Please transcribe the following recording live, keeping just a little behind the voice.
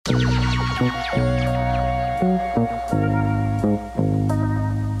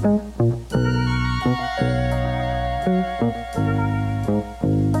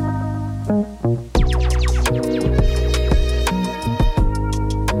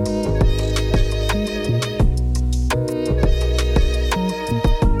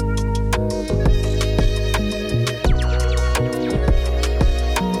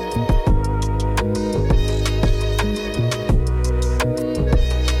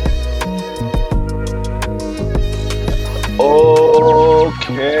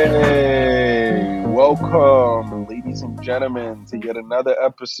welcome, ladies and gentlemen, to yet another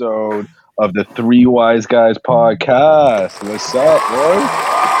episode of the Three Wise Guys podcast. What's up, boy?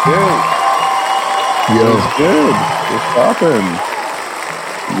 Good. Yo, What's good? What's poppin'?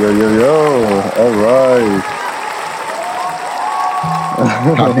 Yo. All right.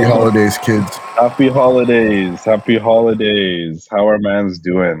 happy holidays, kids. Happy holidays. Happy holidays. How are mans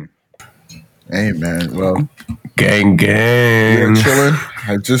doing? Hey, man. Well, Gang. we're chilling.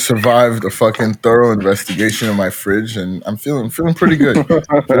 I just survived a fucking thorough investigation of my fridge, and I'm feeling pretty good.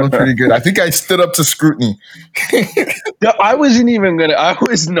 Feeling pretty good. I think I stood up to scrutiny. No, I was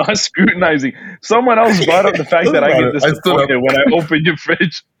not scrutinizing. Someone else brought up the fact that I get disappointed when I open your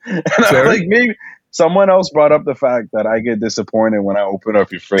fridge. And I'm like, maybe someone else brought up the fact that I get disappointed when I open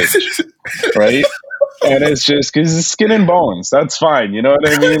up your fridge. Right? And it's just because it's skin and bones. That's fine. You know what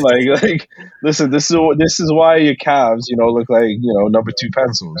I mean? Like, listen, this is why your calves, look like, number 2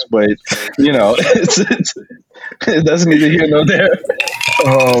 pencils. But, it doesn't need to hear no there.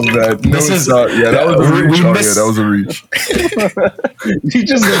 Oh, man. No, This is- not. Yeah, that was a reach. we Oh, missed- yeah, that was a reach. He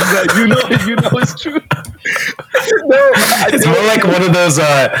just looks like, you know it's true. It's more like one of those.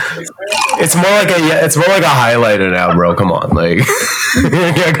 It's more like a highlighter now, bro. Come on, like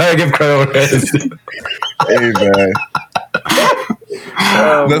I gotta give credit where it is. Hey, man.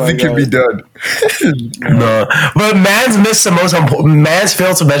 Oh, Nothing can be done. No, but Mans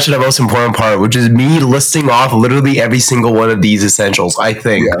failed to mention the most important part, which is me listing off literally every single one of these essentials. I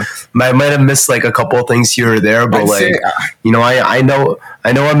think Yeah. I might have missed like a couple of things here or there, but I know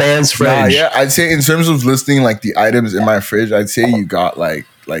a man's fridge. Yeah, I'd say in terms of listing like the items in my fridge, I'd say you got like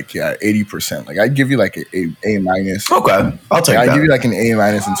 80%. Like I'd give you like a minus. Okay, I'll take I'd that. give you like an A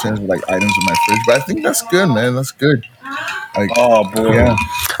minus in terms of like items in my fridge, but I think that's good, man. That's good. Like, Oh, boy. yeah.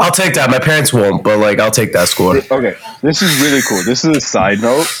 I'll take that. My parents won't, but like I'll take that score. Okay, this is really cool. This is a side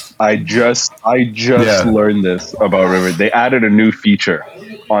note. I just Yeah. learned this about River. They added a new feature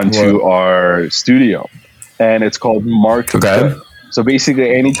onto our studio, and it's called Mark. Okay. Clip. So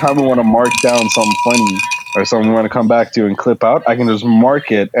basically, anytime we want to mark down something funny or something we want to come back to and clip out, I can just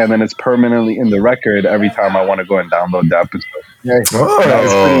mark it, and then it's permanently in the record every time I want to go and download the episode. Yeah. That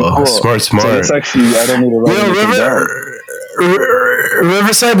is pretty Oh, cool. smart. So it's actually, I don't need to write anything down.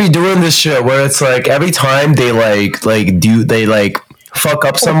 Riverside be doing this shit where it's like every time they fuck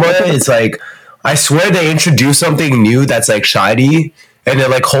up somewhere, it's like I swear they introduce something new that's like shiny and it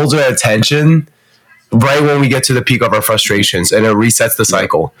like holds our attention right when we get to the peak of our frustrations and it resets the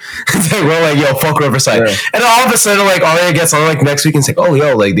cycle. It's like, we're like, yo, fuck Riverside. Yeah. And all of a sudden like Aria gets on like next week and it's like, oh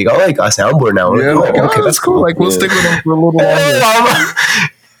yo, like they got like a soundboard now. Yeah, We're like, like, okay, that's cool. Like, we'll stick with them for a little longer.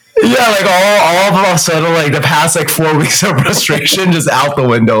 Yeah, like all of a sudden, like the past like 4 weeks of frustration just out the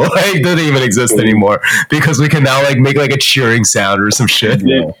window. Like doesn't even exist anymore because we can now like make like a cheering sound or some shit.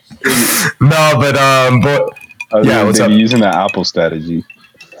 Yeah. No, but yeah, what's they're up? using the Apple strategy.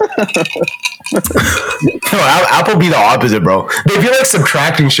 No, Apple be the opposite, bro. They feel like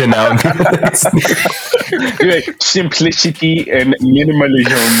subtracting shit now. Simplicity and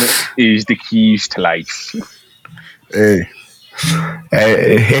minimalism is the keys to life. Hey,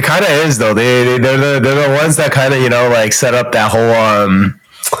 It kind of is though. They're the ones that kind of like set up that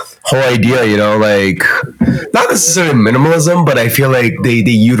whole idea. Like not necessarily minimalism, but I feel like they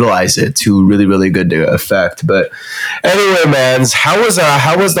utilize it to really really good effect. But anyway, mans, how was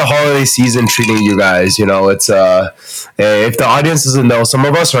the holiday season treating you guys? It's if the audience doesn't know, some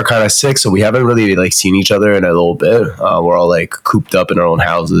of us are kind of sick, so we haven't really like seen each other in a little bit. We're all like cooped up in our own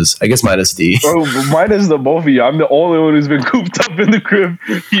houses. I guess minus D. Bro, minus the both of you. I'm the only one who's been cooped up in the crib.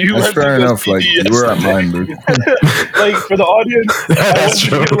 You that's fair enough. Like, you were at mine, dude. Like for the audience, That's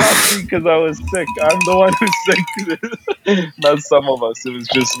true. Because I was sick. I'm the one who's sick. Not some of us. It was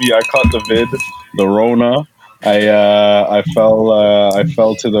just me. I caught the vid, the Rona. I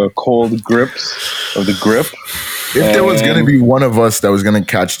fell to the cold grips of the grip. If there was gonna be one of us that was gonna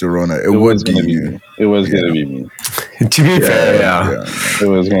catch the Rona, it would be you. It was gonna be me. To be fair, yeah. It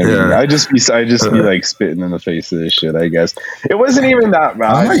was gonna be me. Yeah. I just be like spitting in the face of this shit. I guess it wasn't even that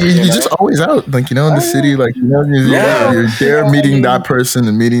bad. You're just always out, like in the city, like you're there meeting that person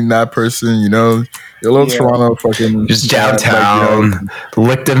and meeting that person. Your little Toronto fucking Just downtown,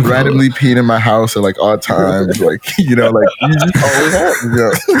 licked and randomly peeing in my house at like odd times, like you just always have.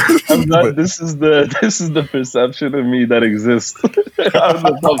 I'm not. This is the perception of me that exists out in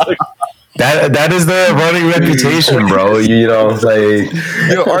the public. That is the running reputation, bro. Like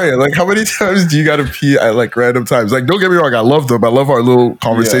Yo, Arya, like how many times do you gotta pee at like random times? Like, don't get me wrong, I love them. I love our little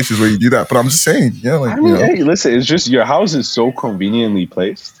conversations where you do that. But I'm just saying, I mean, hey, listen, it's just your house is so conveniently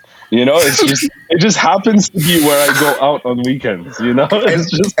placed You know, it just happens to be where I go out on weekends. You know,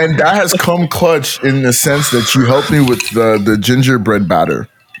 and that has come clutch in the sense that you helped me with the gingerbread batter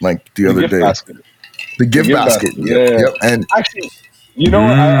like the other day. Basket. The gift basket. Yep. And actually, you know,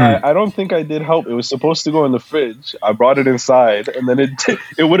 I don't think I did help. It was supposed to go in the fridge. I brought it inside, and then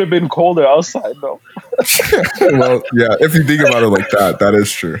it would have been colder outside, though. Well, yeah, if you think about it like that, that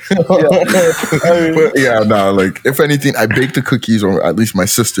is true. But yeah, no, like if anything, I baked the cookies, or at least my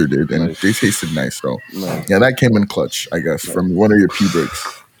sister did, and they tasted nice. So yeah, that came in clutch, I guess, from one of your pea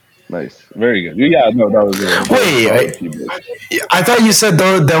breaks. Nice, very good. Yeah, no, that was it. Wait, I thought you said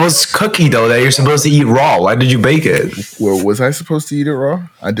though that was cookie dough that you're supposed to eat raw. Why did you bake it? Well, was I supposed to eat it raw?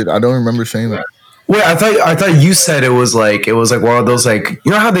 I did. I don't remember saying that. Wait, I thought you said it was like one of those, like,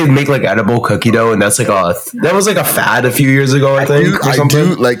 you know how they make like edible cookie dough, and that's like that was like a fad a few years ago. I think I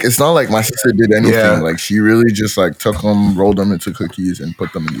do. Like, it's not like my sister did anything. Yeah. Like, she really just like took them, rolled them into cookies, and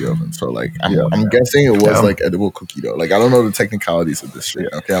put them in the oven. So like, I'm guessing it was like edible cookie dough. Like, I don't know the technicalities of this shit.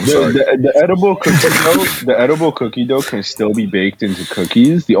 Okay, I'm sorry. The edible cookie dough can still be baked into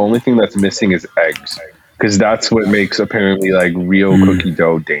cookies. The only thing that's missing is eggs, because that's what makes apparently like real cookie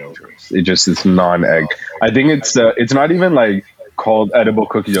dough dangerous. It's non-egg. I think it's not even like called edible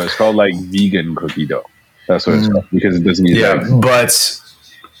cookie dough. It's called like vegan cookie dough. That's what it's called, because it doesn't use eggs. But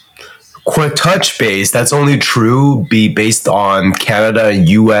quick touch base, that's only true based on Canada and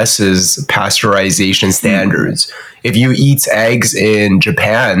US's pasteurization standards. If you eat eggs in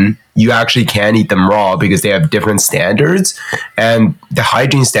Japan, you actually can eat them raw because they have different standards, and the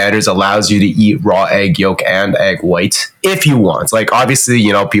hygiene standards allows you to eat raw egg yolk and egg white if you want. Like, obviously,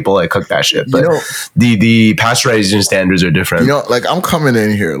 you know, people like cook that shit, but the pasteurization standards are different. You know, like, I'm coming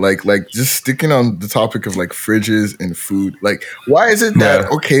in here, like just sticking on the topic of like fridges and food. Like, why is it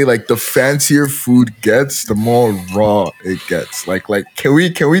that okay, like the fancier food gets, the more raw it gets? Like can we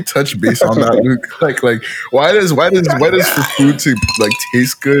touch base on that, Luke? Like why does for food to like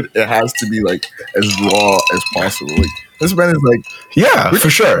taste good, it has to be like as raw as possible? Like, this man is like, for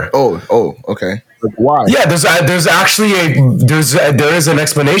sure. Oh, okay. Like, why? Yeah, there is an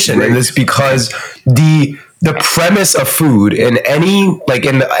explanation, right? And it's because the premise of food in any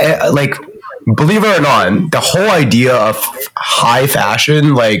believe it or not, the whole idea of high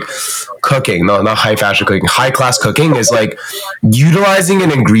fashion cooking, no, not high fashion cooking, high class cooking is like utilizing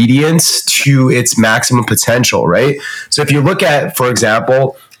an ingredient to its maximum potential, right? So if you look at, for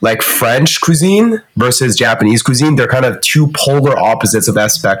example, like French cuisine versus Japanese cuisine, they're kind of two polar opposites of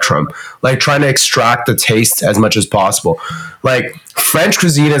that spectrum, like trying to extract the taste as much as possible. Like French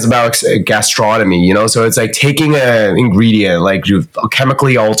cuisine is about gastronomy, you know, so it's like taking an ingredient, like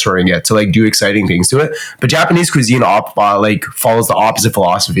chemically altering it to like do exciting things to it. But Japanese cuisine follows the opposite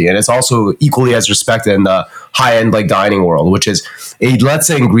philosophy, and it's also equally as respected in the high-end like dining world, which is it lets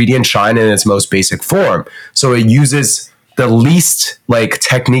the ingredient shine in its most basic form. So it uses the least like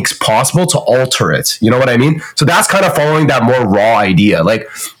techniques possible to alter it. You know what I mean? So that's kind of following that more raw idea. Like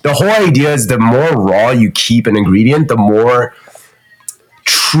the whole idea is the more raw you keep an ingredient, the more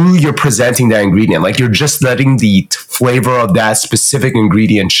true you're presenting that ingredient. Like you're just letting the flavor of that specific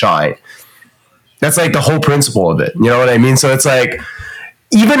ingredient shine. That's like the whole principle of it. You know what I mean? So it's like,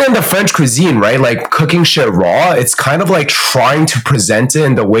 even in the French cuisine, right? Like cooking shit raw, it's kind of like trying to present it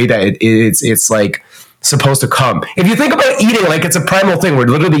in the way that it's like supposed to come. If you think about eating, like it's a primal thing. We're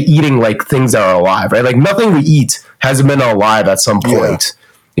literally eating like things that are alive, right? Like nothing we eat hasn't been alive at some point. Yeah.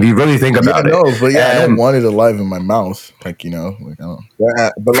 If you really think about it. No, but I don't want it alive in my mouth. Like, you know, like I don't.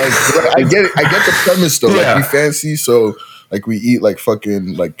 But I get it. I get the premise though. Yeah. Like we fancy, so like we eat like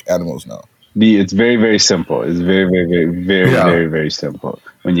fucking like animals now. It's very, very simple. It's very, very, very, very, very, very simple.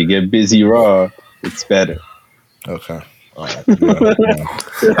 When you get busy raw, it's better. Okay. All right. I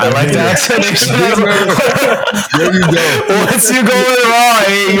like that explanation. There you go. Once you go raw,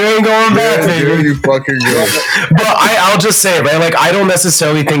 you ain't going back, baby. There you fucking go. But I'll just say, right? Like, I don't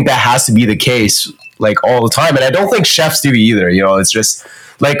necessarily think that has to be the case, like all the time, and I don't think chefs do either. You know, it's just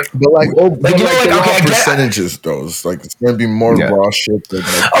like, I get percentages though. It's like it's gonna be more raw shit than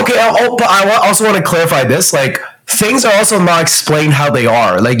okay. But I also want to clarify this, like. Things are also not explained how they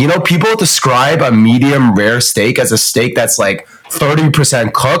are. Like, you know, people describe a medium rare steak as a steak that's like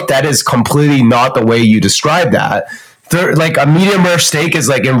 30% cooked. That is completely not the way you describe that. Like a medium rare steak is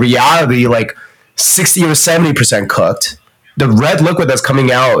like in reality like 60 or 70% cooked. The red liquid that's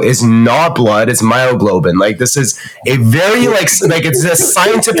coming out is not blood, it's myoglobin. Like this is a very like it's a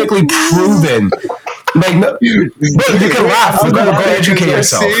scientifically proven Like, no, you can laugh. Go educate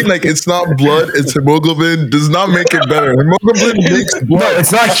yourself. Saying, like, it's not blood, it's hemoglobin, does not make it better. Hemoglobin makes blood. No,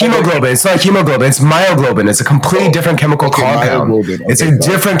 it's not hemoglobin. It's not hemoglobin. It's myoglobin. It's a completely different chemical compound. It's a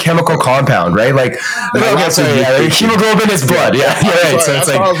different chemical compound, right? Like, hemoglobin is blood. Yeah, you're right. So it's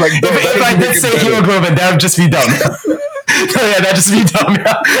like, if I did say hemoglobin, that would just be dumb. That'd just be dumb.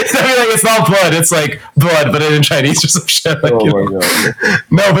 That'd be like, it's not blood, it's like blood, but in Chinese or some shit. Like, my God.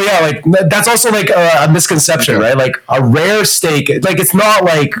 No, but yeah, like that's also like a misconception, right? Like a rare steak, like it's not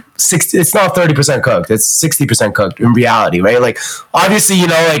like 60, it's not 30% cooked, it's 60% cooked in reality, right? Like obviously,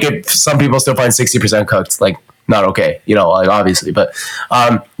 like if some people still find 60% cooked, like not okay, like obviously, but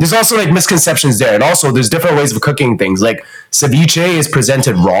there's also like misconceptions there, and also there's different ways of cooking things. Like ceviche is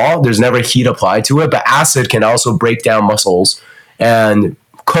presented raw, there's never heat applied to it, but acid can also break down mussels and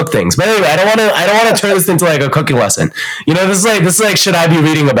cook things. But anyway, I don't want to turn this into like a cooking lesson. This is like should I be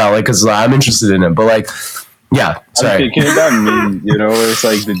reading about, like, because I'm interested in it, but like, yeah, sorry. I'm thinking about me, it's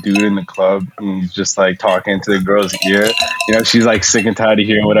like the dude in the club and he's just like talking to the girl's ear. She's like sick and tired of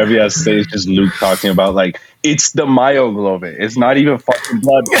hearing whatever he has to say. It's just Luke talking about like, it's the myoglobin. It's not even fucking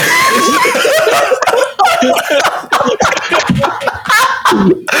blood.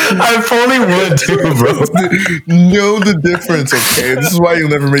 I fully would too, bro. Know the difference, okay? This is why you'll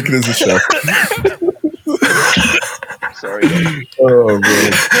never make it as a chef. Sorry. Oh,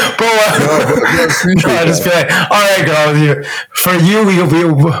 man. I just feel like, all right, girl. For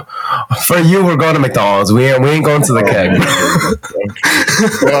you, we're going to McDonald's. We ain't going to the keg.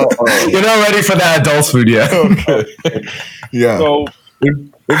 You're not ready for that adult food yet. Okay. Yeah. So, if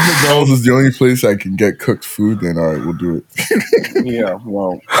McDonald's is the only place I can get cooked food, then all right, we'll do it. Yeah,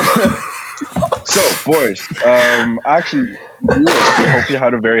 well. So, boys, actually, I hope you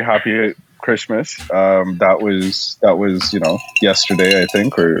had a very happy Christmas. That was yesterday, I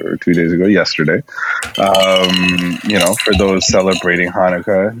think, or 2 days ago. Yesterday. For those celebrating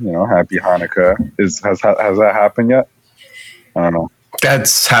Hanukkah, happy Hanukkah. Has that happened yet? I don't know.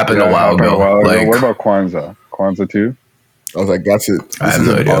 That's happened a while ago. Like, what about Kwanzaa? Kwanzaa too? I was like, that's it. This is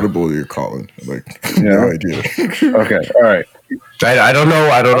an audible you're calling. Like, no idea. Okay, all right. I don't know.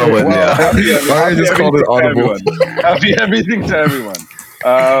 I don't know what. I just called it audible. Happy everything to everyone.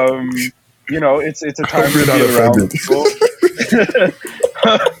 It's a time to be around people.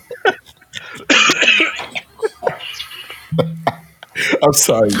 I'm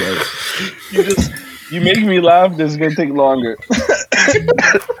sorry, guys. You make me laugh. This is gonna take longer.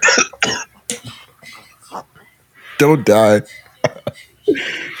 Don't die.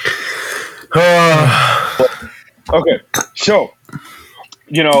 Okay, so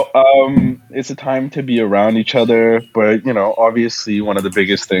it's a time to be around each other, but obviously one of the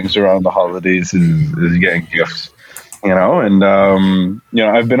biggest things around the holidays is getting gifts. And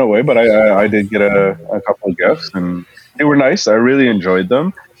I've been away, but I did get a couple of gifts, and they were nice. I really enjoyed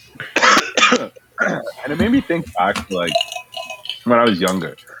them, and it made me think back to like when I was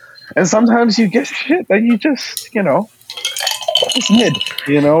younger. And sometimes you get shit that you just, it's mid.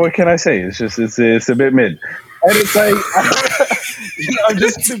 What can I say? It's just, it's a bit mid. And it's like,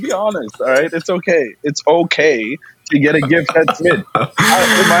 just to be honest, all right? It's okay. It's okay to get a gift that's mid. In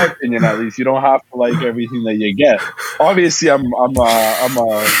my opinion, at least, you don't have to like everything that you get. Obviously, I'm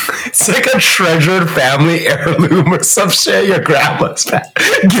a. It's like a treasured family heirloom or some shit your grandma's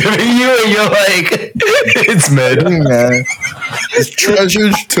giving you, and you're like, it's mid. Man. It's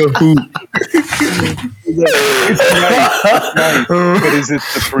treasured to who? It's nice, but is it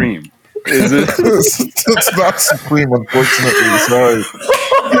supreme? Is it? It's not supreme, unfortunately. Sorry.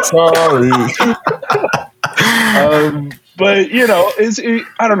 But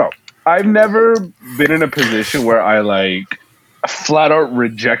I don't know. I've never been in a position where I like flat out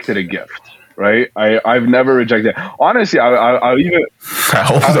rejected a gift. Right? I've never rejected. Honestly, I even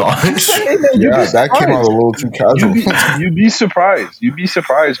hold on. Yeah, that came out a little too casual. You'd be surprised. You'd be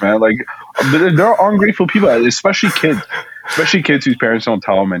surprised, man. Like there are ungrateful people, especially kids. Especially kids whose parents don't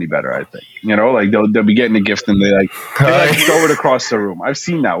tell them any better, I think. Like they'll be getting a gift and they throw it across the room. I've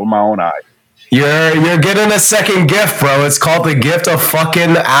seen that with my own eyes. You're getting a second gift, bro. It's called the gift of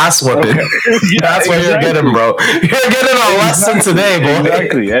fucking ass whipping. Okay. That's what you're getting, bro. You're getting a lesson today, boy.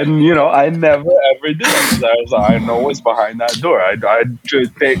 Exactly. And I never ever did. I know what's behind that door. I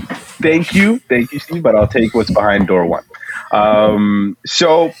just thank you, Steve, but I'll take what's behind door one.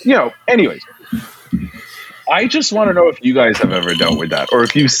 So anyways. I just want to know if you guys have ever dealt with that, or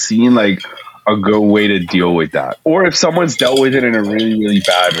if you've seen like a good way to deal with that, or if someone's dealt with it in a really, really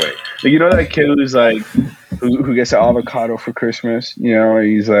bad way. Like, that kid who's like, who gets an avocado for Christmas.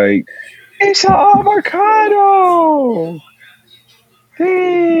 He's like, it's an avocado.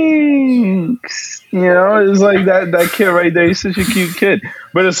 Thanks. You know, it's like that kid right there. He's such a cute kid.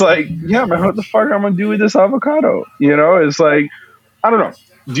 But it's like, yeah, man, what the fuck am I gonna do with this avocado? You know, it's like, I don't know.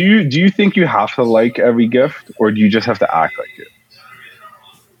 Do you think you have to like every gift, or do you just have to act like it?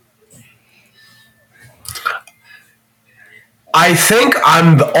 I think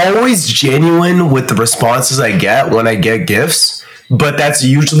I'm always genuine with the responses I get when I get gifts, but that's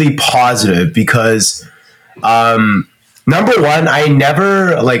usually positive because number one, I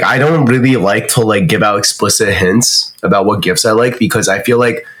don't really like to like give out explicit hints about what gifts I like, because I feel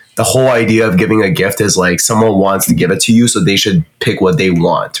like the whole idea of giving a gift is like someone wants to give it to you, so they should pick what they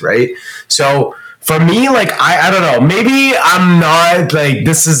want, right? So for me, like, I don't know, maybe I'm not like,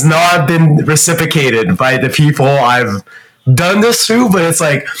 this has not been reciprocated by the people I've done this to, but it's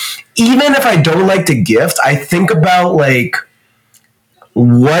like, even if I don't like the gift, I think about like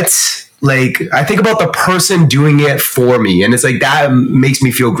I think about the person doing it for me, and it's like that makes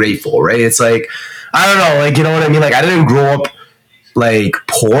me feel grateful, right? It's like, I don't know, like, you know what I mean? Like, I didn't grow up like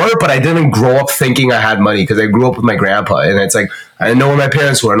poor, but I didn't grow up thinking I had money because I grew up with my grandpa, and it's like I didn't know where my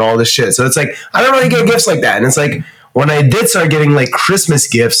parents were and all this shit. So it's like I don't really get gifts like that, and it's like when I did start getting like Christmas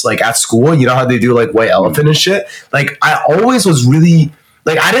gifts, like at school, you know how they do like White Elephant and shit. Like I always was really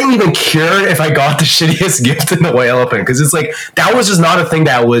like, I didn't even care if I got the shittiest gift in the White Elephant, because it's like that was just not a thing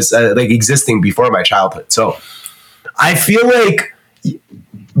that was like existing before my childhood. So I feel like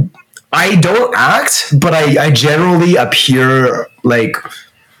I don't act, but I generally appear like,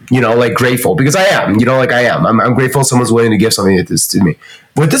 you know, like grateful, because I am, you know, like I am. I'm grateful someone's willing to give something like this to me.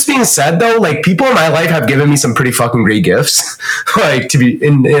 With this being said, though, like people in my life have given me some pretty fucking great gifts, like to be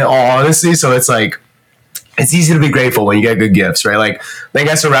in all honesty. So it's like, it's easy to be grateful when you get good gifts, right? Like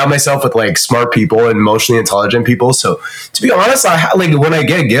I surround myself with like smart people and emotionally intelligent people. So to be honest, like when I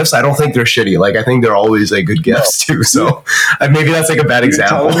get gifts, I don't think they're shitty. Like I think they're always like good gifts too. So maybe that's like a bad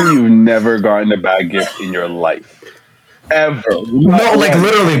example. Telling me you've never gotten a bad gift in your life. Ever. No, like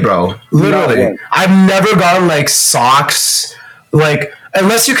literally, bro. Literally. I've never gotten like socks, like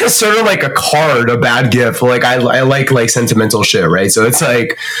unless you consider like a card a bad gift. Like I like sentimental shit, right? So it's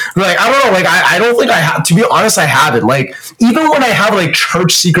like I don't know, like I don't think I have, to be honest, I haven't. Like even when I have like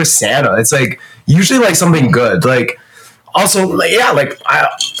church Secret Santa, it's like usually like something good. Like also like, yeah, like I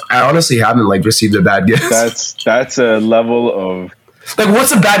honestly haven't like received a bad gift. That's a level of like,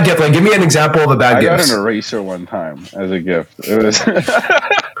 what's a bad gift? Like, give me an example of a bad gift. I got an eraser one time as a gift. It was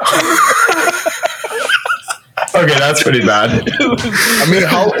okay, that's pretty bad. I mean,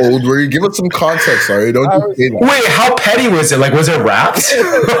 how old were you? Give us some context, sorry. Don't you say that. Wait, how petty was it? Like, was it wrapped?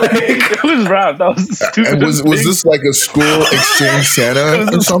 It was wrapped. That was stupid. And was this like a school exchange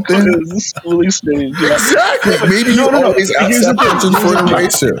Santa or something? It was a school exchange. Yeah. Exactly. Maybe you always ask that person for an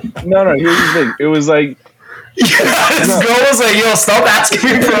eraser. No. Here's the thing. It was like. Yeah, this girl was like, "Yo, stop asking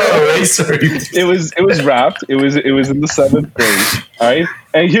me for an eraser." It was wrapped. It was in the 7th grade. All right.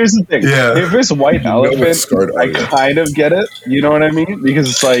 And here's the thing. Yeah. If it's White Elephant, I kind of get it. You know what I mean? Because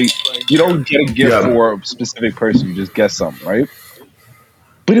it's like you don't get a gift for a specific person. You just get some, right?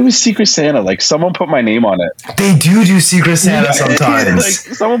 But it was Secret Santa. Like someone put my name on it. They do Secret Santa sometimes.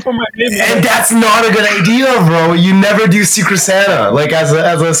 Like someone put my name on it. And that's not a good idea, bro. You never do Secret Santa. Like as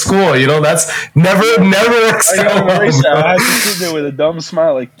a school, you know, that's never works out. I had to sit there with a dumb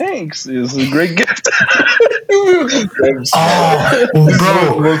smile, like, thanks. It was a great gift. Oh,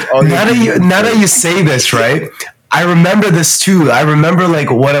 bro. Now that you say this, right? I remember this too. I remember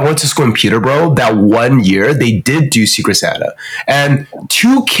like when I went to school in Peterborough, that one year they did do Secret Santa, and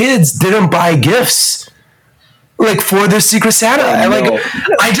 2 kids didn't buy gifts like for their Secret Santa. And like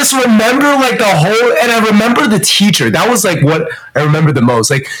I just remember like the whole, and I remember the teacher. That was like what I remember the most.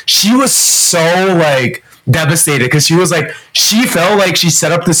 Like she was so like devastated because she was like, she felt like she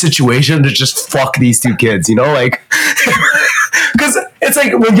set up the situation to just fuck these 2 kids, you know, like because it's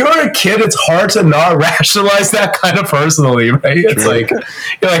like when you're a kid, it's hard to not rationalize that kind of personally, right? It's like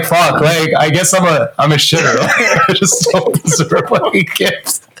you're like, fuck, like I guess I'm a shitter. Like, I just don't deserve like a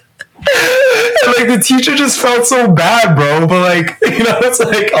gift. And like the teacher just felt so bad, bro. But like, you know, it's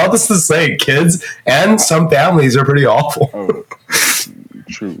like all this to say, kids and some families are pretty awful. Oh,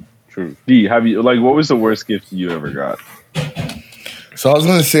 true. D, have you like what was the worst gift you ever got? So I was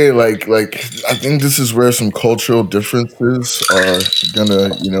gonna say, like I think this is where some cultural differences are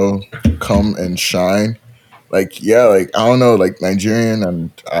gonna, you know, come and shine. Like, yeah, like I don't know, like Nigerian,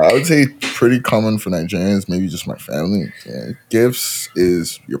 and I would say pretty common for Nigerians, maybe just my family. Yeah, gifts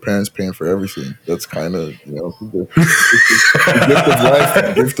is your parents paying for everything. That's kind of, you know, the gift of life,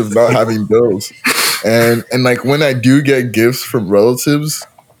 the gift of not having bills. And like when I do get gifts from relatives,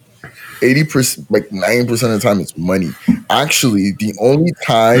 80%, like 90% of the time, it's money. Actually, the only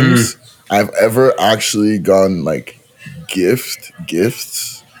times I've ever actually gone like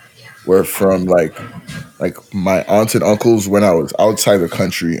gifts were from like my aunts and uncles when I was outside the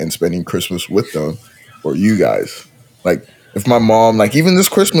country and spending Christmas with them, or you guys. Like if my mom, like even this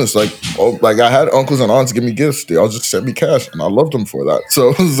Christmas, like I had uncles and aunts give me gifts. They all just sent me cash, and I loved them for that.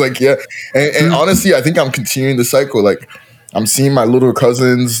 So it was like, yeah. And honestly, I think I'm continuing the cycle. Like I'm seeing my little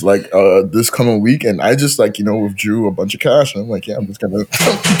cousins like this coming week, and I just like withdrew a bunch of cash, and I'm like, yeah, I'm just gonna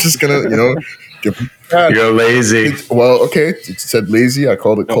give them cash. You're lazy. Well, okay, it said lazy. I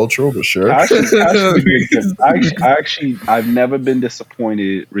called it cultural, but sure. I've never been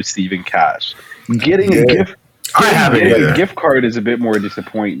disappointed receiving cash. Getting a gift. A gift card is a bit more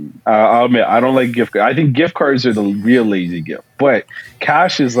disappointing. I'll admit, I don't like gift cards. I think gift cards are the real lazy gift. But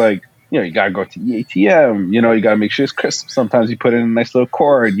cash is like, you got to go to the ATM. You got to make sure it's crisp. Sometimes you put in a nice little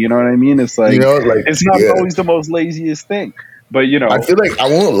cord. You know what I mean? It's like, it's not always the most laziest thing. But, I feel like, I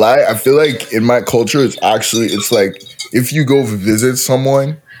won't lie, I feel like in my culture, it's like if you go visit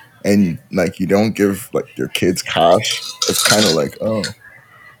someone and like you don't give like your kids cash, it's kind of like,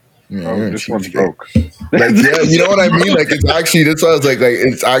 this one's broke. Like, yeah, you know what I mean? Like, it's actually, that's why I was like,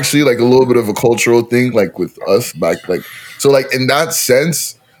 it's actually like a little bit of a cultural thing, like with us back, like, so like in that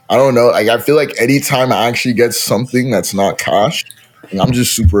sense, I don't know. Like, I feel like anytime I actually get something that's not cash, I'm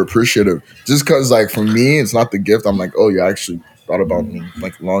just super appreciative. Just because, like, for me, it's not the gift. I'm like, oh, you actually thought about me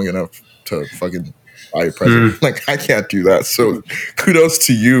like long enough to fucking buy a present. Like, I can't do that. So, kudos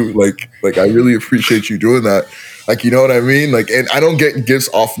to you. Like I really appreciate you doing that. Like, you know what I mean? Like, and I don't get gifts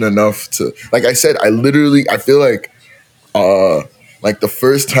often enough to, like I said, I feel like, the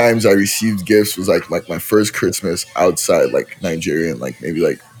first times I received gifts was like my first Christmas outside like Nigeria, like maybe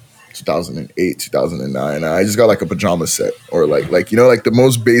like 2008, 2009. I just got like a pajama set or like the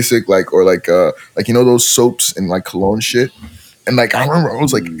most basic or those soaps and like cologne shit. And like I remember I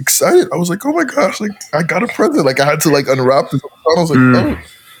was like excited. I was like, oh my gosh, like I got a present. Like I had to like unwrap this. I was like, oh,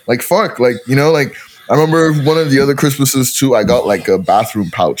 like fuck, like like I remember one of the other Christmases too. I got like a bathroom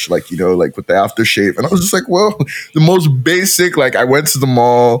pouch, like like with the aftershave, and I was just like, well, the most basic. Like I went to the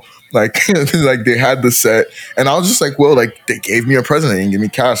mall. Like, like they had the set, and I was just like, well, like they gave me a present, they didn't give me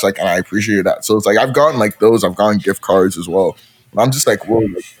cash, like, and I appreciated that. So it's like I've gotten like those, I've gotten gift cards as well. And I'm just like, whoa,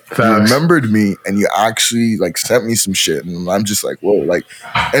 like, you remembered me, and you actually like sent me some shit, and I'm just like, whoa, like,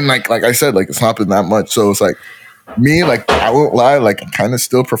 and like I said, like it's not been that much, so it's like me, like I won't lie, like I kind of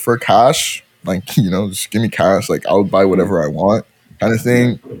still prefer cash, like just give me cash, like I'll buy whatever I want, kind of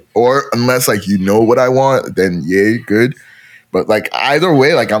thing, or unless like what I want, then yay, good. But like either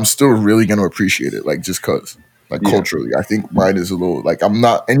way, like I'm still really gonna appreciate it, like just cause, like culturally, I think mine is a little like I'm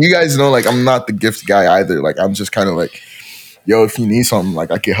not, and you guys know, like I'm not the gift guy either. Like I'm just kind of like, yo, if you need something,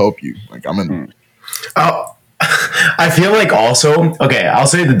 like I can help you. Like I'm in. Oh, I feel like also, okay, I'll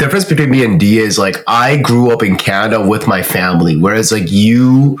say the difference between me and D is like I grew up in Canada with my family, whereas like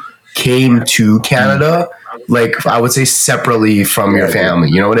you came to Canada. Like I would say separately from your family,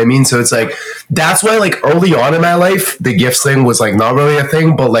 you know what I mean? So it's like, that's why like early on in my life, the gifts thing was like not really a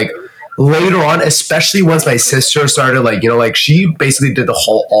thing, but like later on, especially once my sister started like, like she basically did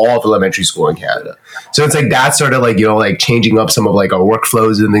all of elementary school in Canada. So it's like that started like, like changing up some of like our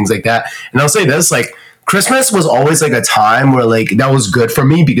workflows and things like that. And I'll say this, like Christmas was always like a time where like that was good for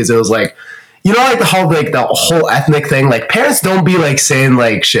me because it was like, like the whole ethnic thing, like parents don't be like saying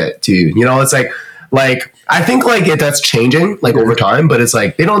like shit to you, it's like I think like that's changing like over time, but it's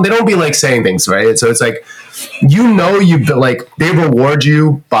like they don't be like saying things, right? So it's like you like they reward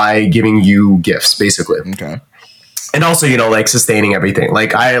you by giving you gifts basically. Okay. And also, like sustaining everything.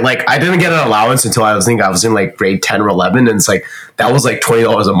 Like I didn't get an allowance until I was in like grade 10 or 11, and it's like that was like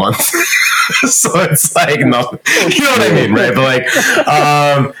 $20 a month. So it's like nothing. You know what I mean, right? But like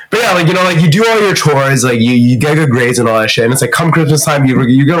but yeah, like like you do all your chores, like you get good grades and all that shit, and it's like come Christmas time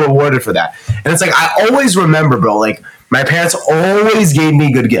you get rewarded for that. And it's like I always remember, bro, like my parents always gave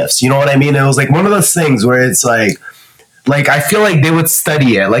me good gifts. You know what I mean? It was like one of those things where it's like I feel like they would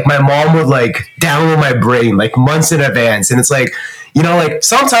study it. Like my mom would like download my brain like months in advance. And it's like, like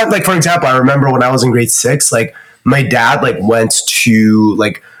sometimes, like for example, I remember when I was in grade 6, like my dad like went to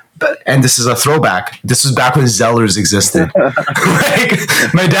like, and this is a throwback. This was back when Zellers existed. Like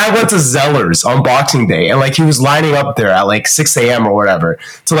my dad went to Zellers on Boxing Day, and like he was lining up there at like 6 a.m. or whatever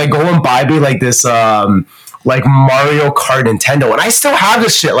to like go and buy me like this like Mario Kart Nintendo, and I still have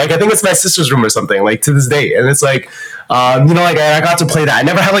this shit. Like I think it's my sister's room or something, like to this day. And it's like, like I got to play that. I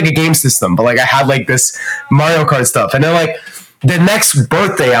never had like a game system, but like I had like this Mario Kart stuff. And then like the next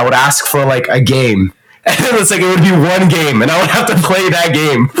birthday, I would ask for like a game, And it's like, it would be one game, and I would have to play that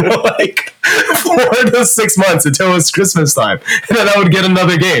game for like 4 to 6 months until it was Christmas time. And then I would get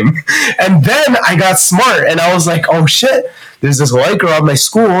another game. And then I got smart, and I was like, oh shit, there's this white girl at my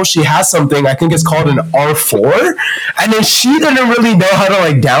school. She has something, I think it's called an R4. And then she didn't really know how to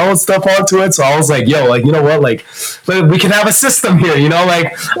like download stuff onto it. So I was like, yo, like, you know what? Like, we can have a system here, you know?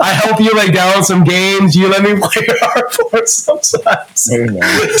 Like, I help you like download some games. You let me play R4 sometimes.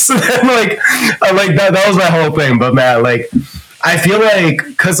 So then like that was my whole thing. But man, like, I feel like,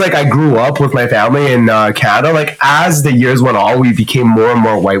 because like I grew up with my family in Canada, like as the years went on, we became more and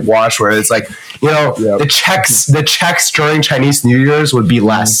more whitewashed, where it's like, you know, the checks during Chinese New Year's would be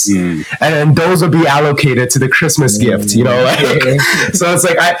less, and then those would be allocated to the Christmas gift, you know, like, so it's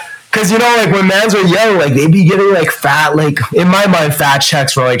like because, you know, like when mans are young, like they'd be getting like fat, like in my mind, fat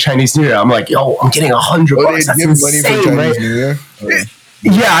checks for like Chinese New Year. I'm like, yo, I'm getting $100. That's insane, money for Chinese New Year?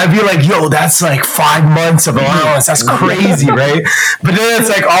 Yeah, I'd be like, yo, that's like 5 months of allowance. That's crazy, right? But then it's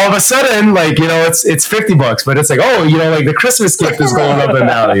like all of a sudden, like, you know, it's $50, but it's like, oh, you know, like the Christmas gift is going up in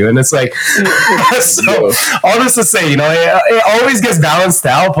value, and it's like, so all this to say, you know, it always gets balanced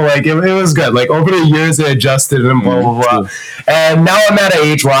out, but like it was good. Like over the years, it adjusted and blah blah blah. And now I'm at an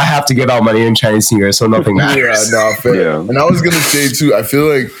age where I have to give out money in Chinese New Year, so nothing matters. Yeah, no, fair. Yeah. And I was gonna say too, I feel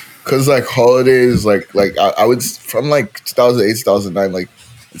like, because like holidays, like I would, from like 2008, 2009, like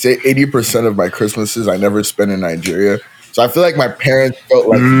I'd say 80% of my Christmases I never spent in Nigeria. So I feel like my parents felt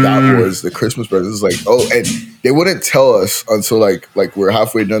like that was the Christmas present. It's like, oh, and they wouldn't tell us until like we're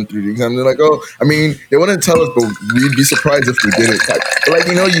halfway done through the exam. They're like, oh, I mean, they wouldn't tell us, but we'd be surprised if we didn't. Like,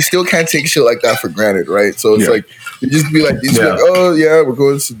 you know, you still can't take shit like that for granted, right? So it's like, you just be like, oh yeah, we're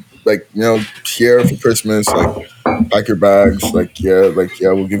going to, like, you know, here for Christmas, like, pack your bags, like,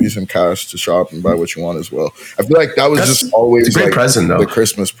 we'll give you some cash to shop and buy what you want as well. I feel like that was just always like present, the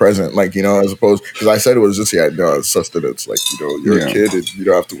Christmas present, like, you know, as opposed, because I said it was just, it's sustenance, like, you know, you're a kid and you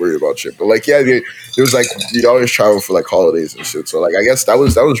don't have to worry about shit. But like, it was like, you'd always travel for like holidays and shit. So like, I guess that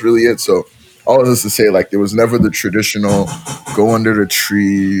was really it. So all of this to say, like, there was never the traditional go under the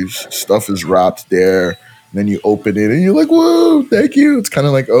trees, stuff is wrapped there. Then you open it and you're like, whoa, thank you. It's kind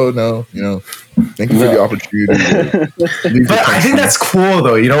of like, oh, no, you know, thank you for the opportunity. But I think that's cool,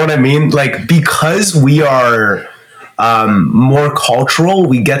 though. You know what I mean? Like, because we are more cultural,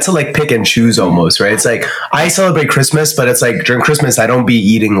 we get to, like, pick and choose almost, right? It's like, I celebrate Christmas, but it's like, during Christmas, I don't be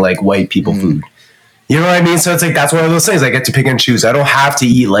eating, like, white people food. You know what I mean? So it's like, that's one of those things. I get to pick and choose. I don't have to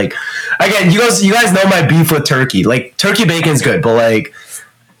eat, like, again, you guys know my beef with turkey. Like, turkey bacon's good, but, like,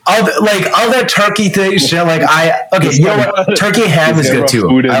 all that turkey thing shit, like you know what? Turkey ham is good too.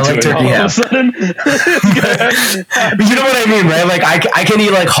 I like turkey ham. But you know what I mean, right? Like I can eat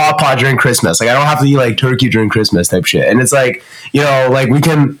like hot pot during Christmas. Like I don't have to eat like turkey during Christmas type shit. And it's like, you know, like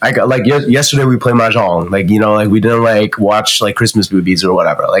yesterday we played mahjong. Like, you know, like we didn't like watch like Christmas movies or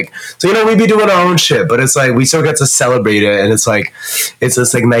whatever. Like, so, you know, we'd be doing our own shit, but it's like we still get to celebrate it, and it's like it's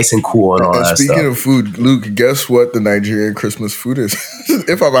just like nice and cool and all that stuff. Speaking of food, Luke, guess what the Nigerian Christmas food is?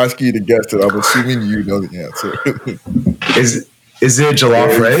 If I'm asking you to guess it, I'm assuming you know the answer. Is it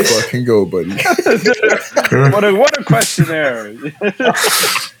jollof rice? Fucking go, buddy. what a question there. Who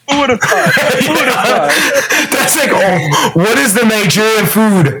would have thought? That's like, oh, what is the Nigerian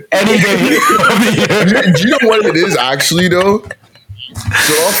food any day of the year? Do you know what it is actually though?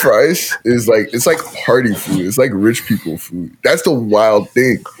 Jollof rice is like, it's like party food. It's like rich people food. That's the wild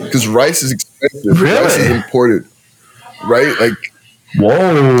thing, because rice is expensive. Really? Rice is imported, right? Like,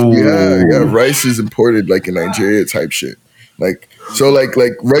 whoa, yeah. Rice is imported, like in Nigeria type shit. Like, so like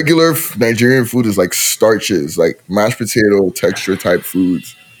regular Nigerian food is like starches, like mashed potato texture type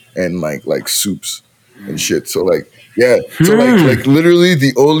foods, and like soups and shit. So like, yeah, so like literally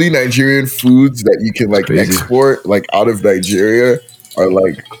the only Nigerian foods that you can like export like out of Nigeria are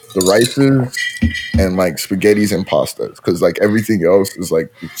like the rices and like spaghettis and pastas, because like everything else is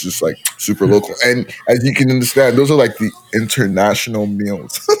like, it's just like super local. And as you can understand, those are like the international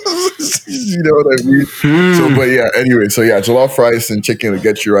meals. You know what I mean? So, but yeah, anyway, so yeah, jollof rice and chicken will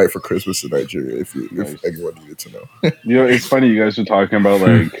get you right for Christmas in Nigeria, if anyone needed to know. You know, it's funny you guys are talking about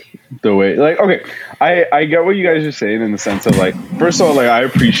like the way, like, okay, I get what you guys are saying in the sense of like, first of all, like I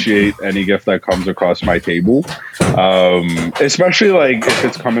appreciate any gift that comes across my table, especially like if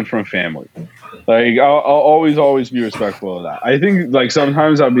it's coming from family. Like I'll always be respectful of that. I think like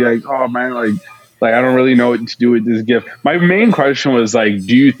sometimes I'll be like, oh man, like I don't really know what to do with this gift. My main question was like,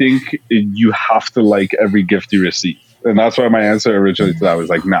 do you think you have to like every gift you receive? And that's why my answer originally to that was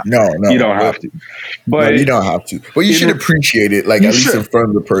like, nah, no, you don't have to. But you don't have to. But you should appreciate it, like at least in front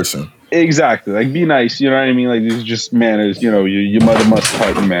of the person. Exactly. Like be nice. You know what I mean? Like these are just manners. You know, your mother must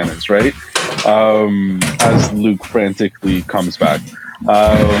taught you manners, right? as Luke frantically comes back.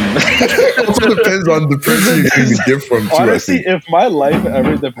 It also depends on the person you're getting the gift from, too. Honestly, if my life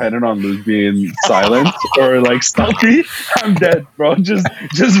ever depended on Luke being silent or like stealthy, I'm dead, bro. Just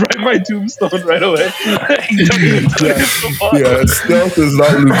write my tombstone right away. Stealth is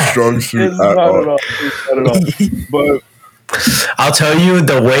not Luke's strong suit. It's not at all. But I'll tell you,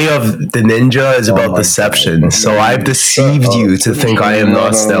 the way of the ninja is about deception. So I've deceived you to think I am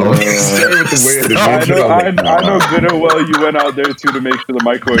not stealth. I know good and well you went out there too to make sure the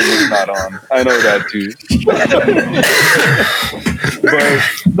microwave was not on. I know that too.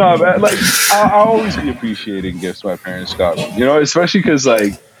 But no, man, like I'll always be appreciating gifts my parents got me. You know, especially because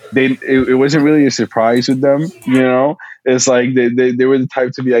like it wasn't really a surprise with them. You know, it's like they were the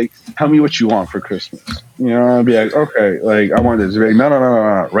type to be like, tell me what you want for Christmas. You know, I'd be like, okay, like I want this. They'd be like,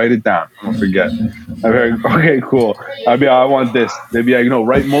 no, write it down. Don't forget. I'd be like, okay, cool. I'd be like, I want this. They'd be like, no,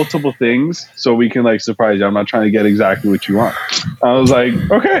 write multiple things so we can like surprise you. I'm not trying to get exactly what you want. I was like,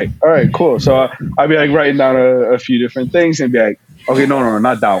 okay, all right, cool. So I'd be like writing down a few different things and be like, okay, no,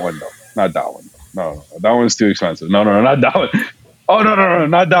 not that one though. Not that one. No, that one's too expensive. No, not that one. Oh no,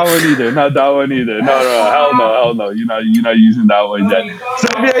 not that one either. Not that one either. No, hell no. You're not using that one yet. So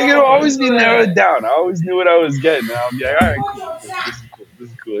it would always be narrowed down. I always knew what I was getting. And I'll be like, all right, cool. This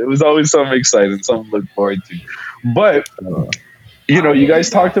is cool. It was always something exciting, something to look forward to. But you guys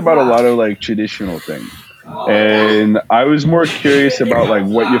talked about a lot of like traditional things. And I was more curious about like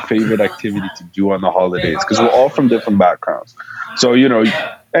what your favorite activity to do on the holidays, because we're all from different backgrounds. So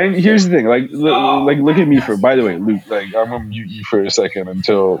and here's the thing, like look at me by the way, Luke, like I'm gonna mute you for a second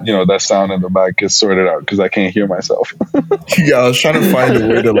until that sound in the back gets sorted out because I can't hear myself. Yeah, I was trying to find a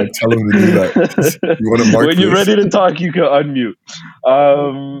way to like tell him to do that. You want to mark when you're ready to talk, you can unmute.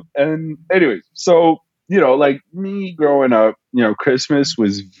 And anyways, so like me growing up, Christmas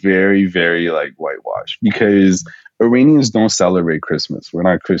was very, very like whitewashed because Iranians don't celebrate Christmas. We're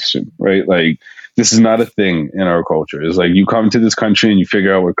not Christian, right? Like this is not a thing in our culture. It's like you come to this country and you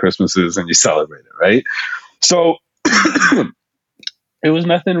figure out what Christmas is and you celebrate it, right? So it was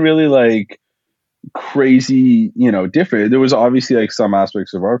nothing really like crazy, different. There was obviously like some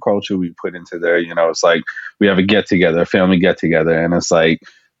aspects of our culture we put into there. It's like we have a family get together, and it's like,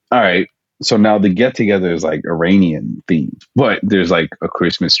 all right. So now the get together is like Iranian themed, but there's like a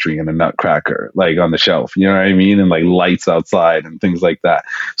Christmas tree and a nutcracker like on the shelf, you know what I mean? And like lights outside and things like that.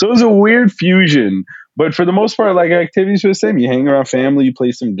 So it was a weird fusion, but for the most part, like activities were the same. You hang around family, you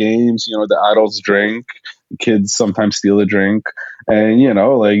play some games, the adults drink, the kids sometimes steal a drink, and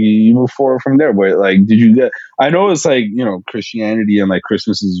like you move forward from there. But like, I know it's like, Christianity and like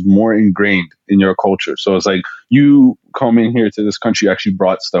Christmas is more ingrained in your culture. So it's like you come in here to this country, you actually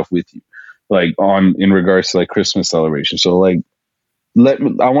brought stuff with you. Like in regards to like Christmas celebration. So like,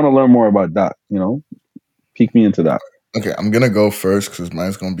 I want to learn more about that, peek me into that. Okay, I'm gonna go first because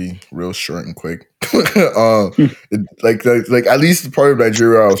mine's gonna be real short and quick. Like at least the part of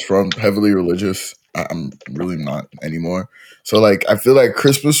Nigeria I was from, heavily religious. I'm really not anymore. So like, I feel like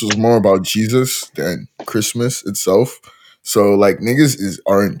Christmas was more about Jesus than Christmas itself. So like, niggas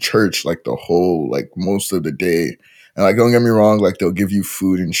are in church like the whole, like most of the day. And like, don't get me wrong, like they'll give you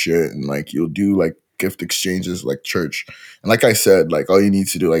food and shit, and like you'll do like gift exchanges like church. And like I said, like all you need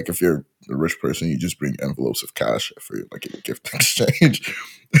to do, like if you're a rich person, you just bring envelopes of cash for like a gift exchange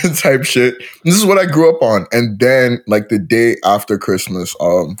type shit. This is what I grew up on. And then like the day after Christmas,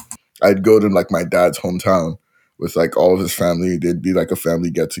 I'd go to like my dad's hometown with like all of his family. There'd be like a family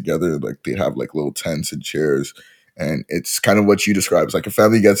get together. Like they'd have like little tents and chairs. And it's kind of what you described. It's like a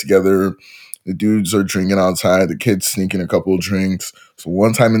family get together. The dudes are drinking outside. The kids sneaking a couple of drinks. So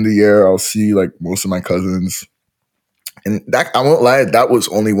one time in the year, I'll see like most of my cousins. And that, I won't lie, that was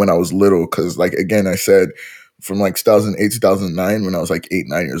only when I was little. Because like, again, I said from like 2008, 2009, when I was like 8,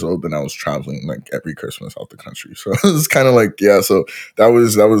 9 years old, then I was traveling like every Christmas out the country. So it's kind of like, yeah. So that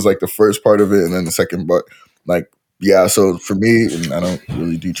was like the first part of it. And then the second, but like, yeah. So for me, I don't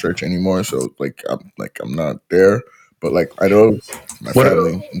really do church anymore. So I'm not there. But like, I know my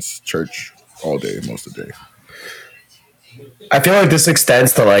family is church all day, most of the day. I feel like this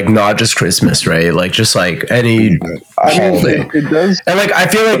extends to like not just Christmas, right? Like just like any holiday. It does. And like I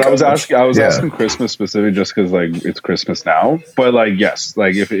feel like I was asking Christmas specific just because like it's Christmas now. But like yes,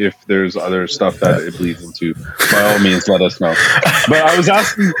 like if there's other stuff that it bleeds into, by all means let us know. But I was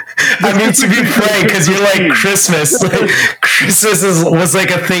asking. I mean, to be frank, because you're like Christmas. Like, Christmas was like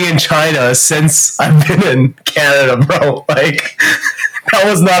a thing in China since I've been in Canada, bro. Like. that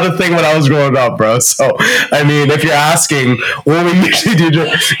was not a thing when I was growing up, bro. So, I mean, if you're asking what we usually do,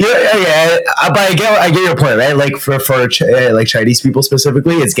 yeah. But I get your point, right? Like for like Chinese people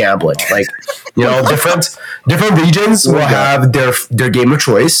specifically, it's gambling. Like, you know, different regions will have their game of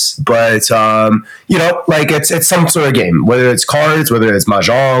choice, but you know, like it's some sort of game, whether it's cards, whether it's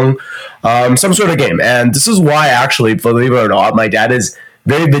mahjong, some sort of game. And this is why, actually, believe it or not, my dad is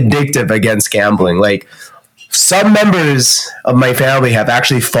very vindictive against gambling. Like, some members of my family have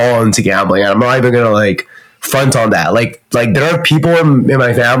actually fallen into gambling, and I'm not even gonna like front on that. Like there are people in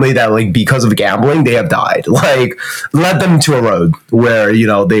my family that, like, because of gambling, they have died. Like, led them to a road where, you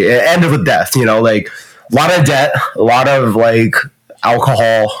know, they ended with death. You know, like a lot of debt, a lot of like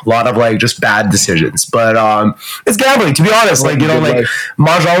alcohol, a lot of like just bad decisions. But it's gambling, to be honest. Like, you know, like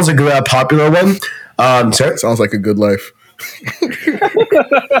mahjong is a good popular one. Sorry? Sounds like a good life. You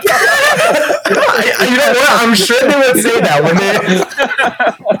know what? I'm sure they would say that when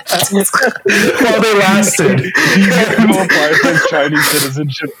while they lasted. You get to apply for Chinese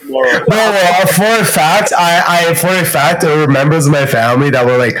citizenship tomorrow. No, for a fact, there were members of my family that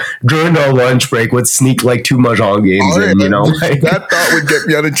were like, during their lunch break, would sneak like 2 mahjong games in. You know, like, that thought would get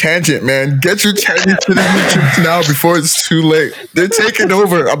me on a tangent, man. Get your Chinese citizenship now before it's too late. They're taking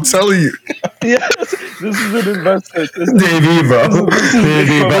over. I'm telling you. Yes, this is an investment. Davey, bro.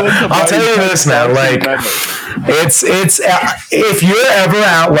 I'll tell you this, man. Like, it's if you're ever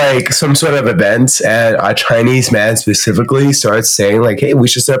at like some sort of event and a Chinese man specifically starts saying like, "Hey, we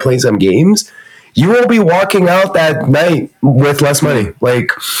should start playing some games," you will be walking out that night with less money.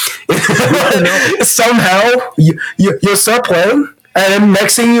 Like, somehow you'll start playing, and then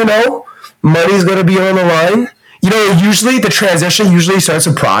next thing you know, money's gonna be on the line. You know, usually the transition usually starts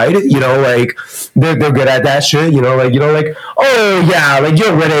with pride. You know, like they're good at that shit. You know, like, oh yeah, like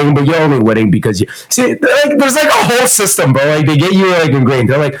you're winning, but you're only winning because you see. Like, there's like a whole system, bro. Like, they get you like ingrained.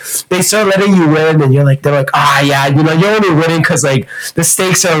 They start letting you win, and they're like, yeah, you know, you're only winning because like the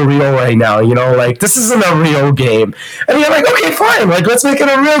stakes are real right now. You know, like this isn't a real game, and you're like, okay, fine, like let's make it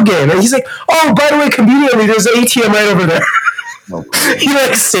a real game. And he's like, oh, by the way, conveniently, there's an ATM right over there. He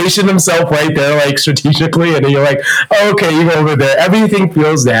like stationed himself right there, like strategically, and then you're like, oh, okay, you go over there. Everything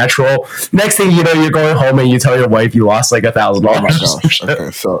feels natural. Next thing you know, you're going home and you tell your wife you lost like $1,000. Oh my gosh.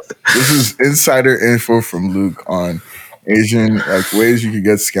 Okay, so this is insider info from Luke on Asian, like ways you could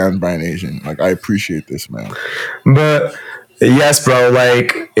get scammed by an Asian. Like, I appreciate this, man. But yes, bro,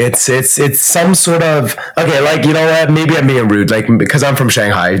 like it's some sort of, okay, like, you know what, maybe I'm being rude, like, because I'm from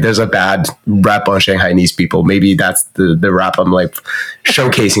Shanghai, there's a bad rap on Shanghainese people. Maybe that's the rap I'm like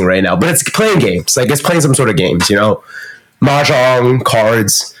showcasing right now, but it's playing games, like it's playing some sort of games, you know, mahjong,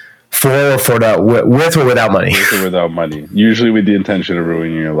 cards, with or without money. With or without money, usually with the intention of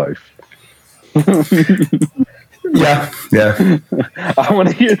ruining your life. Yeah. I want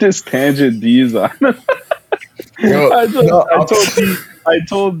to hear this tangent D's on. I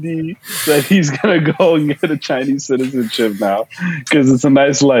told D that he's gonna go and get a Chinese citizenship now because it's a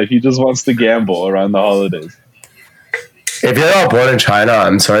nice life. He just wants to gamble around the holidays. If you're not born in China,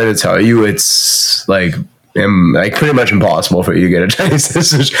 I'm sorry to tell you, it's like pretty much impossible for you to get a Chinese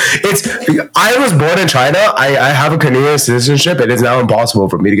citizenship. I was born in China. I have a Canadian citizenship. It is now impossible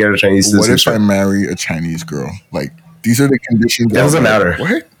for me to get a Chinese citizenship. What if I marry a Chinese girl? Like, these are the conditions. It doesn't matter.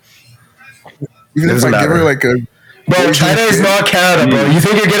 What? Even if I give her like a... Bro, China is not Canada, bro. You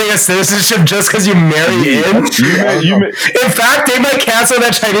think you're getting a citizenship just because you marry in? In fact, they might cancel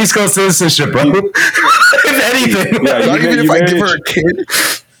that Chinese girl citizenship, bro. If anything. Yeah, not even if I give her a kid.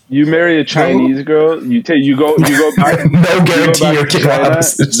 You marry a Chinese girl, you go back. No guarantee your kid will have a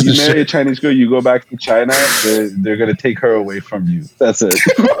citizenship. You marry a Chinese girl, you go back to China, they're gonna take her away from you. That's it.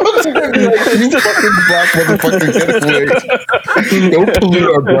 You fucking black motherfucker, get away. Don't pollute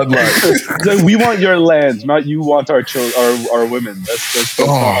our bloodline. Like, we want your lands, not you want our our women. That's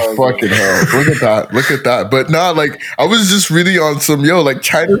oh, fucking hell. Look at that. But nah, like, I was just really on some, like,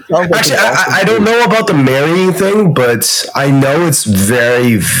 China. Actually, I don't know about the marrying thing, but I know it's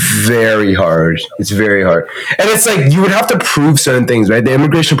very, very hard. It's very hard. And it's like, you would have to prove certain things, right? The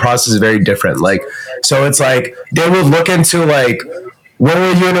immigration process is very different. Like, so it's like, they would look into, like, when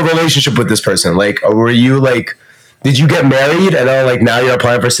were you in a relationship with this person? Like, were you, like, did you get married and then, like, now you're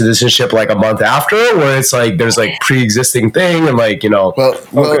applying for citizenship, like, a month after? Where it's like, there's, like, pre-existing thing and, like, you know.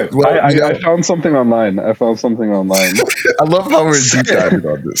 I found something online. I love how we're deep diving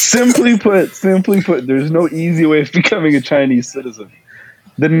on this. Simply put, there's no easy way of becoming a Chinese citizen.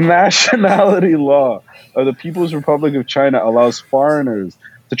 The nationality law of the People's Republic of China allows foreigners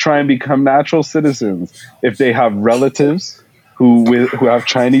to try and become natural citizens if they have relatives who have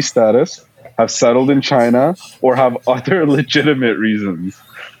Chinese status, have settled in China, or have other legitimate reasons.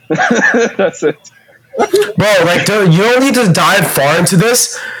 That's it. Bro, like, you don't need to dive far into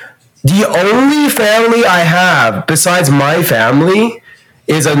this. The only family I have besides my family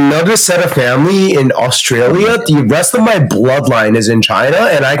is another set of family in Australia. The rest of my bloodline is in China,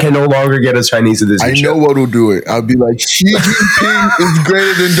 and I can no longer get a Chinese citizenship. I know what will do it. I'll be like, Xi Jinping is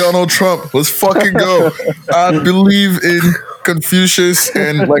greater than Donald Trump. Let's fucking go. I believe in Confucius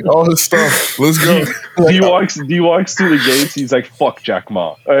and like all his stuff. Let's go. He walks through the gates. He's like, "Fuck Jack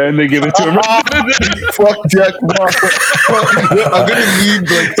Ma," and they give it to him. Fuck Jack Ma. I'm gonna need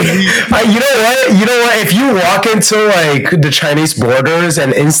like. You know what? If you walk into like the Chinese borders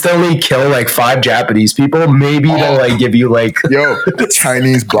and instantly kill like 5 Japanese people, maybe they'll like give you like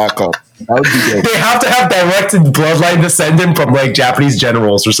Chinese black ops. They have to have direct bloodline descendant from like Japanese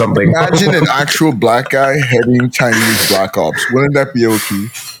generals or something. Imagine an actual black guy heading Chinese black ops. Wouldn't that be okay?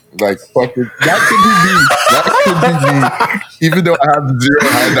 Like, fuck it. That could be me. Even though I have zero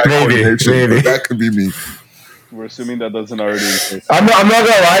hand-eye coordination, but that could be me. We're assuming that doesn't already exist. I'm not gonna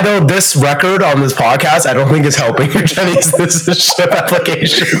lie though, this record on this podcast, I don't think is helping your Chinese citizenship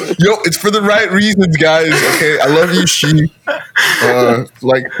application. Yo, it's for the right reasons, guys. Okay, I love you, Xi.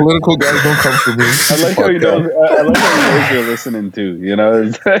 Like political guys don't come for me. I like how you know. I like how you're listening too. You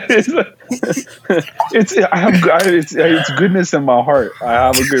know, it's goodness in my heart. I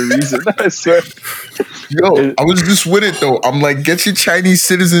have a good reason. I swear. Yo, I was just with it though. I'm like, get your Chinese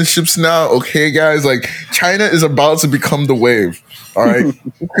citizenships now, okay, guys? Like, China is about to become the wave. All right, bro,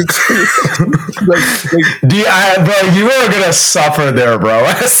 you are gonna suffer there, bro.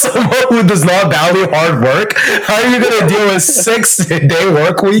 As someone who does not value hard work, how are you gonna deal with 6-day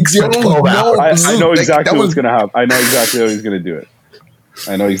work weeks for 12 hours? I know exactly what's gonna happen. I know exactly how he's gonna do it.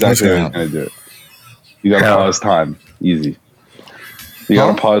 I know exactly how he's gonna do it. You gotta pause time. Easy. You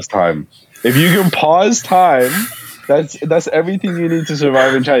gotta pause time. If you can pause time, that's everything you need to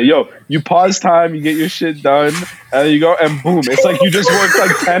survive in China. Yo, you pause time, you get your shit done, and you go, and boom. It's like you just worked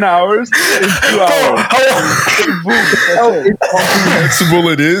like 10 hours in 2 hours. Boom. How incomprehensible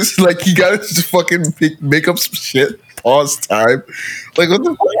it is. Like, you gotta just fucking make up some shit. Pause time. Like, what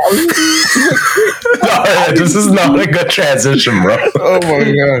the fuck? This is not a good transition, bro. Oh my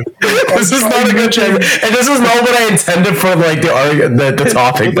god. This is not a good transition. And this is not what I intended for, like, the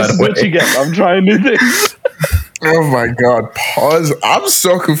topic, by the way. This is what you get. I'm trying new things. Oh my god, pause. I'm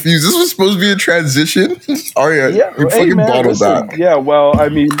so confused. This was supposed to be a transition. You fucking bottled that. Yeah, well, I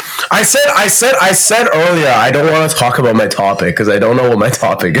mean, I said earlier I don't want to talk about my topic because I don't know what my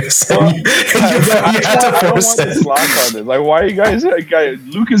topic is. Well, you had to force it. Slack on it. Like, why are you guys?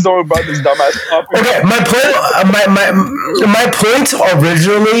 Luke is knowing about this dumbass topic. Okay, my point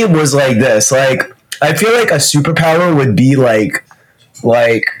originally was like this. Like, I feel like a superpower would be like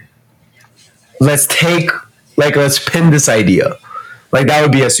let's pin this idea. Like, that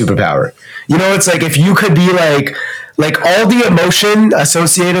would be a superpower. You know, it's like if you could be like all the emotion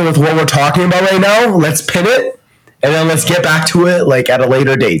associated with what we're talking about right now, let's pin it and then let's get back to it like at a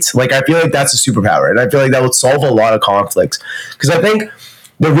later date. Like, I feel like that's a superpower, and I feel like that would solve a lot of conflicts. Because I think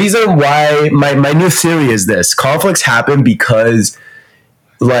the reason why my new theory is this: conflicts happen because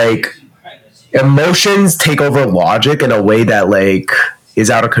like emotions take over logic in a way that like is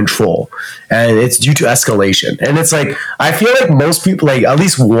out of control, and it's due to escalation. And it's like, I feel like most people, like at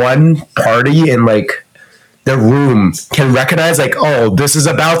least one party in like the room, can recognize like, oh, this is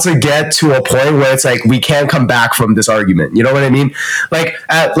about to get to a point where it's like we can't come back from this argument. You know what I mean? Like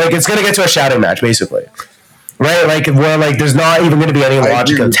it's gonna get to a shouting match, basically. Right? Like, where like there's not even gonna be any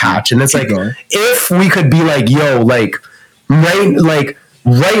logic attached. And it's like, if we could be like, yo, like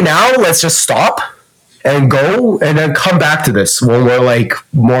right now, let's just stop and go and then come back to this when we're like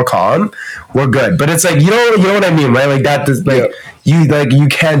more calm, we're good. But it's like, you know what I mean, right? Like that, like you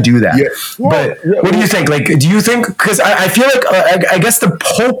can't do that. But what do you think? Like, do you think? Because I feel like I guess the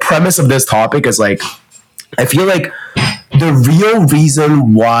whole premise of this topic is like, I feel like the real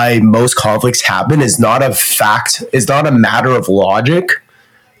reason why most conflicts happen is not a fact, is not a matter of logic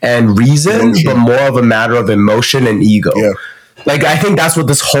and reason, but more of a matter of emotion and ego. Yeah. Like, I think that's what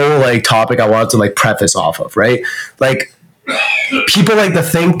this whole like topic I wanted to like preface off of, right? Like, people like to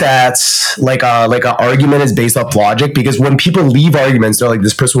think that like an argument is based off logic, because when people leave arguments, they're like,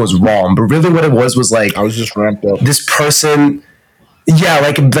 this person was wrong. But really what it was like, I was just ramped up. This person,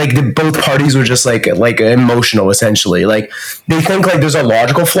 both parties were just like emotional, essentially. Like, they think like there's a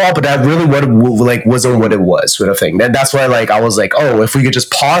logical flaw, but that really wasn't what it was, sort of thing. That's why like I was like, oh, if we could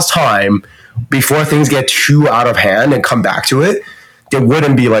just pause time before things get too out of hand and come back to it, there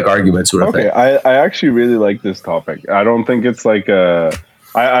wouldn't be like arguments, sort of thing. I actually really like this topic. I don't think it's like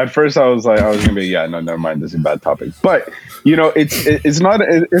At first I was gonna be, yeah, no, never mind, this is a bad topic. But it's not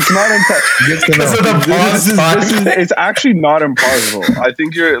it's actually not impossible. I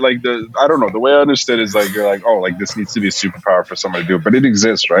think you're like I don't know, the way I understood is like you're like, oh, like this needs to be a superpower for someone to do it, but it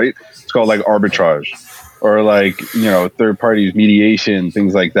exists, right? It's called like arbitrage, or like, third parties, mediation,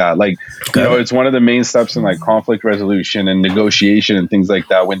 things like that. Like, it's one of the main steps in like conflict resolution and negotiation and things like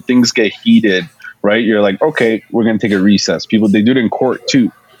that. When things get heated, right, you're like, okay, we're gonna take a recess. People, they do it in court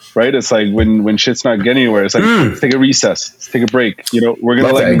too, right? It's like when shit's not getting anywhere, it's like, let's take a recess, let's take a break. We're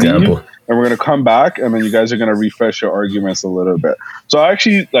gonna leave, and we're gonna come back, and then you guys are gonna refresh your arguments a little bit. So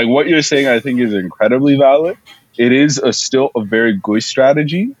actually, like what you're saying, I think is incredibly valid. It is still a very good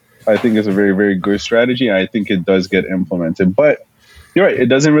strategy. I think it's a very, very good strategy, and I think it does get implemented. But you're right, it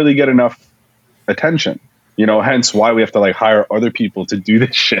doesn't really get enough attention. Hence why we have to like hire other people to do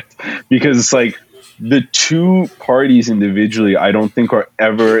this shit, because it's like the two parties individually, I don't think are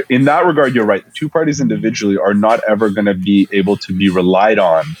ever, in that regard, you're right. The two parties individually are not ever going to be able to be relied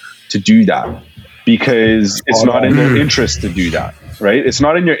on to do that, because it's not in their interest to do that. Right? It's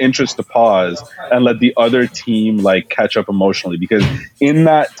not in your interest to pause and let the other team like catch up emotionally, because in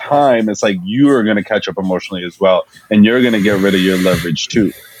that time, it's like you are going to catch up emotionally as well, and you're going to get rid of your leverage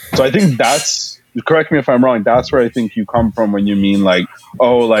too. So I think correct me if I'm wrong, that's where I think you come from when you mean like,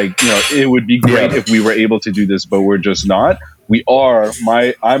 oh, like, it would be great if we were able to do this, but we're just not.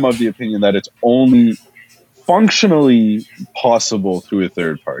 I'm of the opinion that it's only functionally possible through a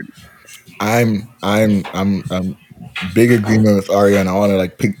third party. I'm big agreement with Arya, and I want to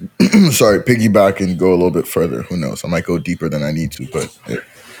like piggyback and go a little bit further. Who knows? I might go deeper than I need to, but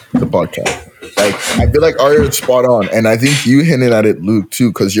the podcast. Like, I feel like Arya is spot on, and I think you hinted at it, Luke, too,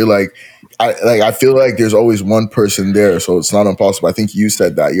 because you're like, I feel like there's always one person there, so it's not impossible. I think you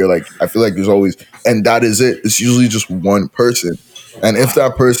said that. You're like, I feel like there's always, and that is it. It's usually just one person, and if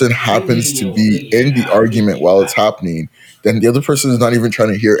that person happens to be in the argument while it's happening, then the other person is not even trying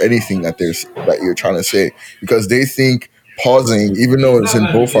to hear anything that you're trying to say, because they think pausing, even though it's in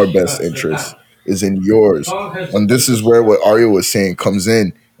both our best interests, is in yours. And this is where what Arya was saying comes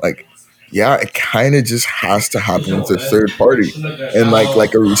in. Like, yeah, it kind of just has to happen with a third party, and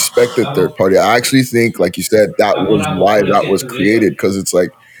like a respected third party. I actually think, like you said, that was why that was created, because it's like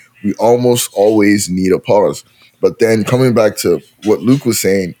we almost always need a pause. But then coming back to what Luke was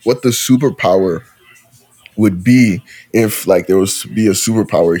saying, what the superpower would be, if like there was to be a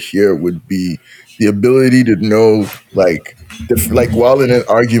superpower here, would be the ability to know, like while in an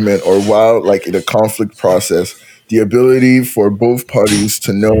argument or while like in a conflict process, the ability for both parties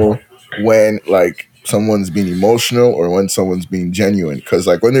to know when like someone's being emotional or when someone's being genuine. Because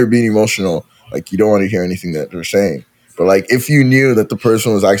like when they're being emotional, like you don't want to hear anything that they're saying. But like if you knew that the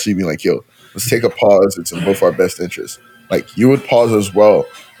person was actually being like, yo, let's take a pause, it's in both our best interests, like you would pause as well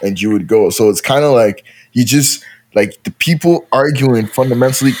and you would go. So it's kind of like you just, like, the people arguing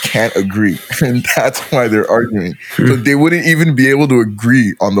fundamentally can't agree, and that's why they're arguing. So they wouldn't even be able to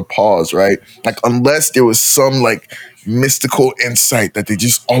agree on the pause, right? Like, unless there was some like mystical insight that they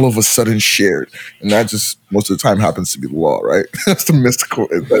just all of a sudden shared, and that just most of the time happens to be the law, right? That's the mystical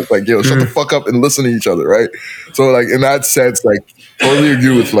insight. Like, yo, shut the fuck up and listen to each other, right? So like in that sense, like totally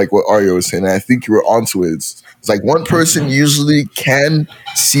agree with like what Arya was saying, and I think you were onto it. It's like one person usually can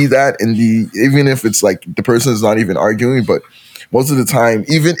see that even if it's like the person is not even arguing, but most of the time,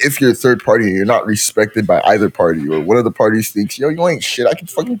 even if you're a third party and you're not respected by either party, or one of the parties thinks, yo, you ain't shit, I can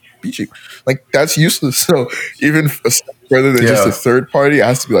fucking beat you. Like, that's useless. So even further than just a third party, it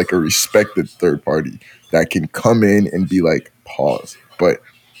has to be like a respected third party that can come in and be like, pause. But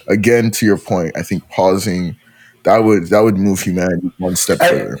again, to your point, I think pausing, that would move humanity one step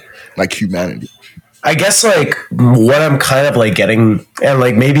further, like humanity. I guess like what I'm kind of like getting, and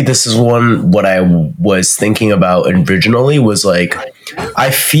like maybe this is what I was thinking about originally, was like, I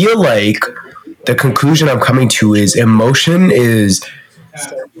feel like the conclusion I'm coming to is emotion is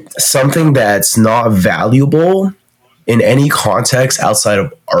something that's not valuable in any context outside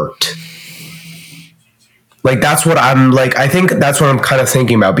of art. Like, that's what I'm like, I think that's what I'm kind of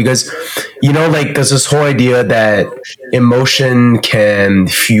thinking about, because, you know, like there's this whole idea that emotion can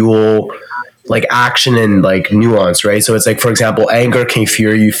fuel like action and like nuance, right? So it's like, for example, anger can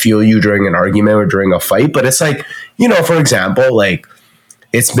fuel you during an argument or during a fight, but it's like, you know, for example, like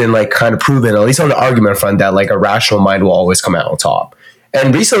it's been like kind of proven, at least on the argument front, that like a rational mind will always come out on top.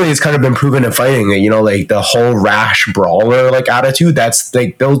 And recently it's kind of been proven in fighting that, you know, like the whole rash brawler like attitude, that's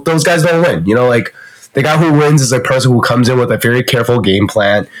like those guys don't win. You know, like the guy who wins is a person who comes in with a very careful game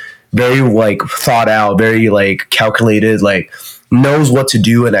plan, very like thought out, very like calculated, like knows what to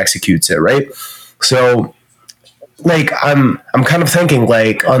do and executes it, right? So like I'm kind of thinking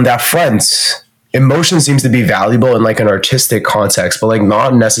like on that front, emotion seems to be valuable in like an artistic context, but like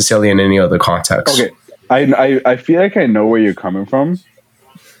not necessarily in any other context. Okay, I feel like I know where you're coming from.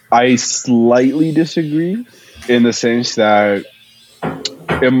 I slightly disagree in the sense that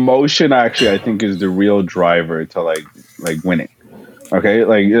emotion actually I think is the real driver to like winning. Okay,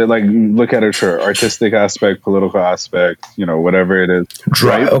 like look at it, sure, artistic aspect, political aspect, whatever it is,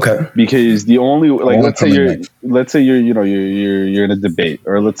 right? Okay. Because the only let's say you're you're in a debate,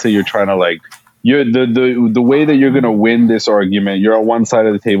 or let's say you're trying to like you're the way that you're gonna win this argument. You're on one side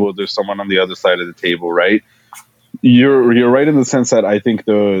of the table, there's someone on the other side of the table, right? You're right in the sense that I think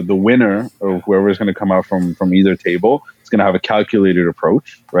the winner or whoever is going to come out from either table is going to have a calculated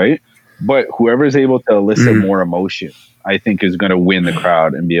approach, right? But whoever is able to elicit more emotion, I think, is going to win the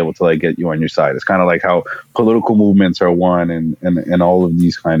crowd and be able to like get you on your side. It's kind of like how political movements are won and all of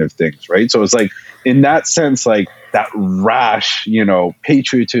these kind of things, right? So it's like in that sense, like that rash,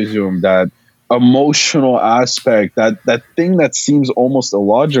 patriotism, that emotional aspect, that thing that seems almost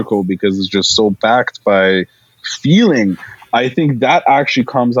illogical because it's just so backed by feeling, I think that actually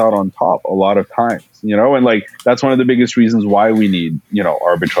comes out on top a lot of times, and like that's one of the biggest reasons why we need,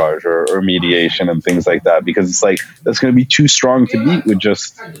 arbitrage or mediation and things like that, because it's like that's going to be too strong to beat with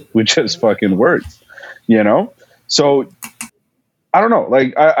just fucking words, So I don't know,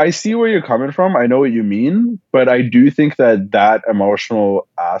 like I see where you're coming from. I know what you mean, but I do think that emotional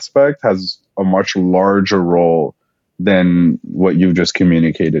aspect has a much larger role than what you've just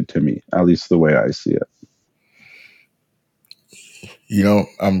communicated to me, at least the way I see it.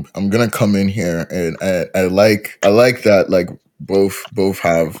 I'm gonna come in here, and I like that like both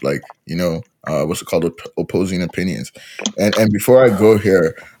have like what's it called, opposing opinions, and before I go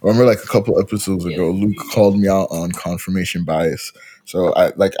here, I remember like a couple episodes ago, Luke called me out on confirmation bias. So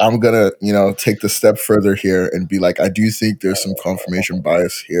I'm gonna take the step further here and be like, I do think there's some confirmation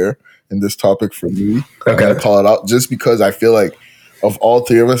bias here in this topic for me. Okay. I'm gonna call it out just because I feel like of all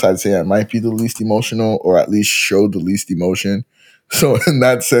three of us, I'd say I might be the least emotional, or at least show the least emotion. So in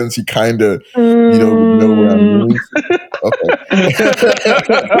that sense, you kind of, know where I'm moving. Okay.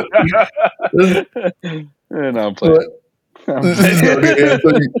 And I'm playing.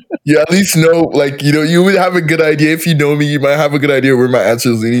 You at least know, like, you would have a good idea. If you know me, you might have a good idea where my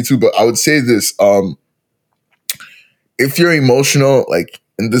answer is leaning to. But I would say this, if you're emotional, like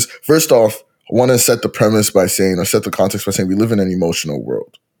in this, first off, I want to set the premise by saying, or set the context by saying, we live in an emotional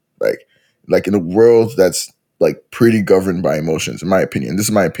world. Like in a world that's like pretty governed by emotions, in my opinion. This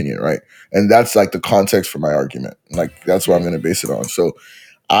is my opinion, right? And that's like the context for my argument. Like that's what I'm going to base it on. So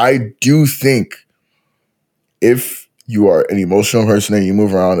I do think if you are an emotional person and you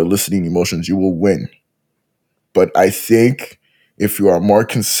move around eliciting emotions, you will win. But I think if you are more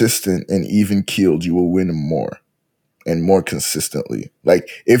consistent and even keeled, you will win more and more consistently. Like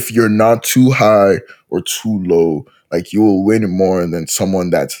if you're not too high or too low, like you will win more than someone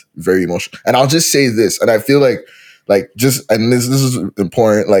that's very emotional. And I'll just say this, and I feel like and this is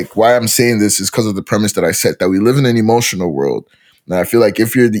important. Like why I'm saying this is because of the premise that I set, that we live in an emotional world. And I feel like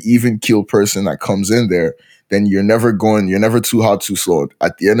if you're the even keeled person that comes in there, then you're never too hot, too slow.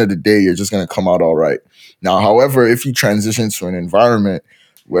 At the end of the day, you're just going to come out all right. Now, however, if you transition to an environment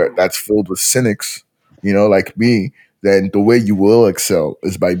where that's filled with cynics, like me, then the way you will excel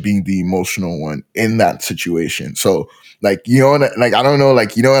is by being the emotional one in that situation. So like, I don't know,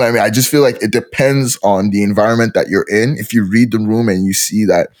 like, you know what I mean? I just feel like it depends on the environment that you're in. If you read the room and you see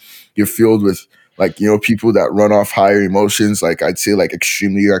that you're filled with like, people that run off higher emotions, like I'd say like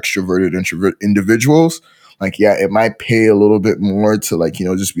extremely extroverted introvert individuals, like, yeah, it might pay a little bit more to like,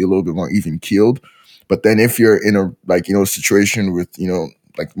 just be a little bit more even keeled. But then if you're in a like, situation with,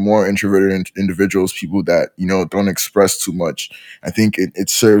 like more introverted individuals, people that, don't express too much, I think it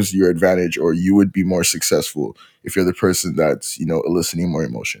serves your advantage, or you would be more successful if you're the person that's, eliciting more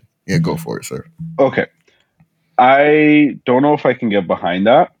emotion. Yeah, go for it, sir. Okay. I don't know if I can get behind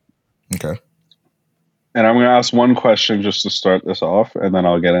that. Okay. And I'm going to ask one question just to start this off, and then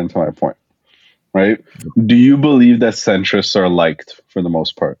I'll get into my point. Right? Do you believe that centrists are liked for the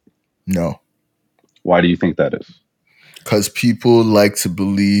most part? No. Why do you think that is? Because people like to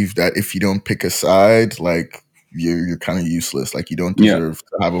believe that if you don't pick a side, like you're kind of useless. Like you don't deserve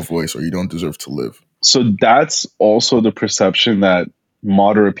to have a voice, or you don't deserve to live. So that's also the perception that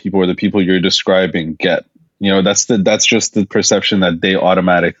moderate people, or the people you're describing, get. That's just the perception that they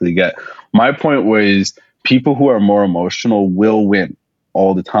automatically get. My point was people who are more emotional will win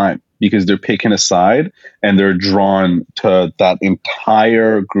all the time because they're picking a side and they're drawn to that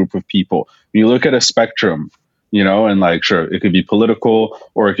entire group of people. When you look at a spectrum, you know, and like, sure, it could be political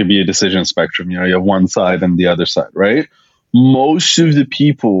or it could be a decision spectrum. You know, you have one side and the other side, right? Most of the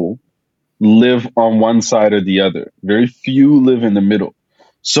people live on one side or the other. Very few live in the middle.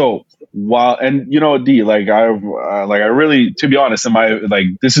 So while, and you know, D, like I really, to be honest,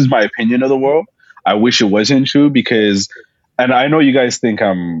 this is my opinion of the world. I wish it wasn't true because, and I know you guys think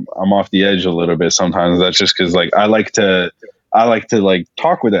I'm off the edge a little bit sometimes. That's just because like I like to like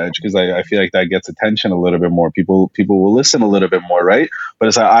talk with edge because I feel like that gets attention a little bit more. People will listen a little bit more, right? But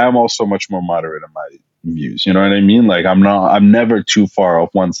it's like I am also much more moderate in my views. You know what I mean? Like I'm never too far off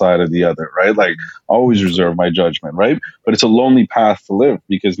one side or the other, right? Like I always reserve my judgment, right? But it's a lonely path to live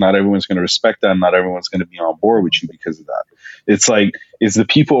because not everyone's going to respect that. And not everyone's going to be on board with you because of that. It's like, it's the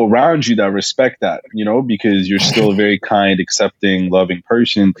people around you that respect that, you know, because you're still a very kind, accepting, loving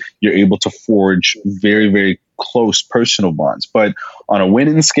person. You're able to forge very, very close personal bonds. But on a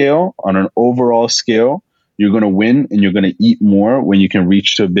winning scale, on an overall scale, you're going to win and you're going to eat more when you can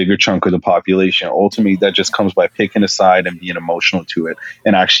reach to a bigger chunk of the population. Ultimately, that just comes by picking a side and being emotional to it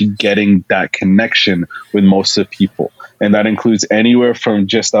and actually getting that connection with most of the people. And that includes anywhere from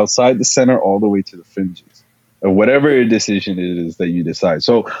just outside the center all the way to the fringes or whatever your decision it is that you decide.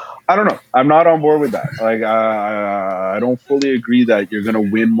 So I don't know. I'm not on board with that. Like, I don't fully agree that you're going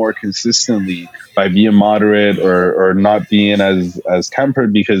to win more consistently by being moderate or not being as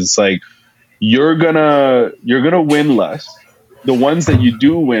tempered, because like, you're gonna win less. The ones that you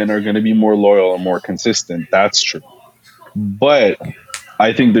do win are gonna be more loyal and more consistent. That's true. But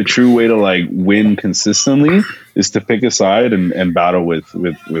I think the true way to like win consistently is to pick a side and battle with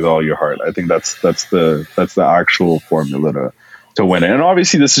all your heart. I think that's the actual formula to win it. And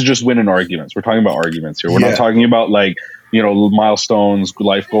obviously this is just winning arguments. We're talking about arguments here. We're not talking about like, you know, milestones,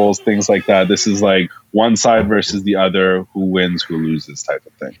 life goals, things like that. This is like one side versus the other, who wins, who loses type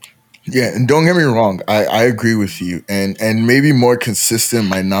of thing. Yeah, and don't get me wrong, I agree with you. And maybe more consistent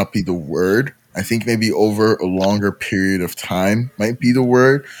might not be the word. I think maybe over a longer period of time might be the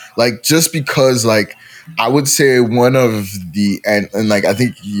word. Like, just because, like, I would say one of the, and like, I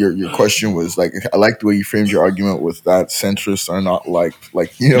think your question was like, I like the way you framed your argument with that centrists are not like,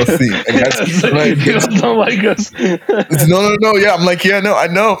 you know, thing. And that's like, you don't like us. No. Yeah. I'm like, yeah, no, I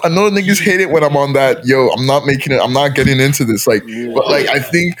know niggas hate it when I'm on that. Yo, I'm not getting into this. Like, but like, I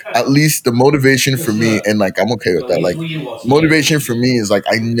think at least the motivation for me, and like, I'm okay with that. Like, motivation for me is like,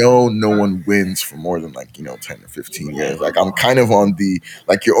 I know no one wins for more than like, you know, 10 or 15 years. Like, I'm kind of on the,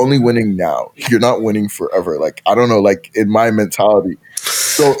 like, you're only winning now. You're not winning forever. Like, I don't know, like in my mentality.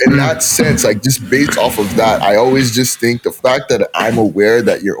 So in that sense, like just based off of that, I always just think the fact that I'm aware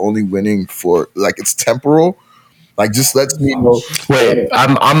that you're only winning for like it's temporal, like just lets me know. Wait,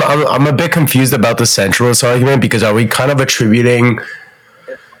 I'm a bit confused about the centralist argument, because are we kind of attributing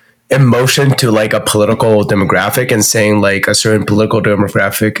emotion to like a political demographic and saying like a certain political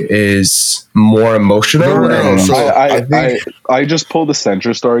demographic is more emotional? No. So I just pulled the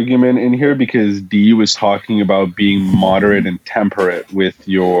centrist argument in here because D was talking about being moderate and temperate with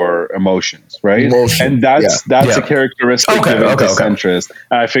your emotions, right? And that's a characteristic of the centrist.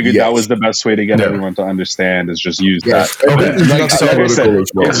 And I figured that was the best way to get everyone to understand, is just use that.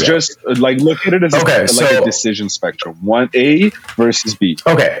 It's just like, look at it as a decision spectrum. 1A versus B.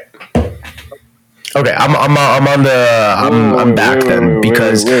 Okay, I'm back then,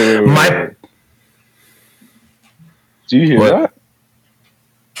 because my. Do you hear that?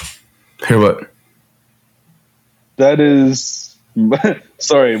 Hear what? That is.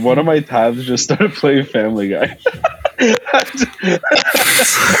 Sorry, one of my tabs just started playing Family Guy. I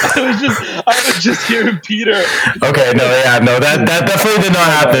was just hearing Peter. Okay, that definitely did not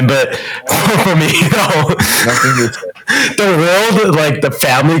happen. But for me, the world, like the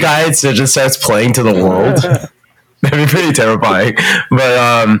Family Guy, it just starts playing to the world. That'd be pretty terrifying.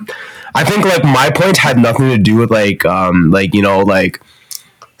 But I think like my point had nothing to do with like you know, like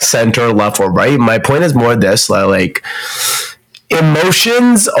center, left, or right. My point is more this, like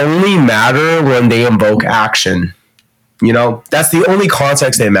emotions only matter when they invoke action. You know, that's the only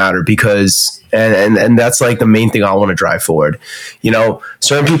context they matter, because and that's like the main thing I want to drive forward. You know,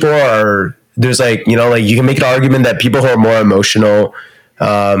 certain people are, there's like, you know, like you can make an argument that people who are more emotional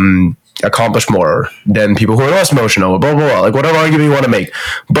accomplish more than people who are less emotional, blah, blah, blah, like whatever argument you want to make.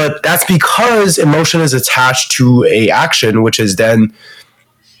 But that's because emotion is attached to a action, which is then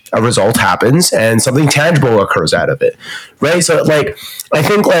a result happens and something tangible occurs out of it. Right. So like, I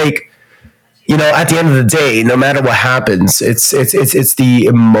think like, you know, at the end of the day, no matter what happens, it's the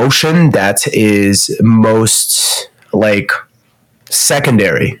emotion that is most like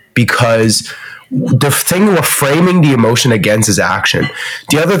secondary, because the thing we're framing the emotion against is action.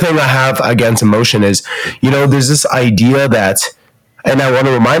 The other thing I have against emotion is, there's this idea that, and I want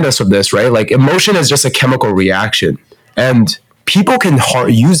to remind us of this, right? Like emotion is just a chemical reaction, and people can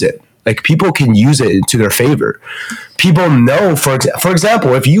use it. Like people can use it to their favor. People know, for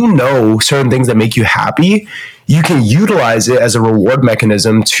example, if you know certain things that make you happy, you can utilize it as a reward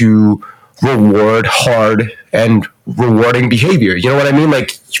mechanism to reward hard and rewarding behavior. You know what I mean?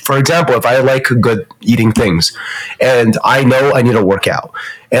 Like, for example, if I like good eating things and I know I need to work out,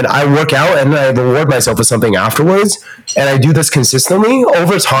 and I work out and I reward myself with something afterwards, and I do this consistently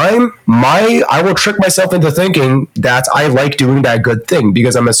over time, I will trick myself into thinking that I like doing that good thing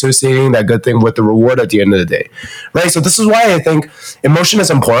because I'm associating that good thing with the reward at the end of the day, right? So this is why I think emotion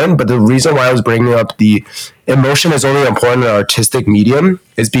is important, but the reason why I was bringing up the emotion is only important in an artistic medium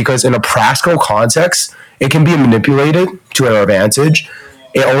is because in a practical context, it can be manipulated to our advantage.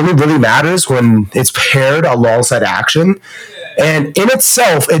 It only really matters when it's paired alongside action. And in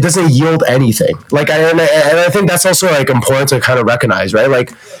itself, it doesn't yield anything. Like, I think that's also like important to kind of recognize, right?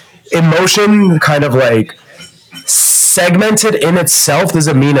 Like emotion kind of like segmented in itself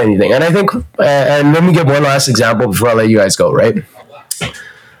doesn't mean anything. And I think, and let me give one last example before I let you guys go, right?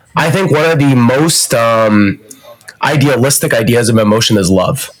 I think one of the most idealistic ideas of emotion is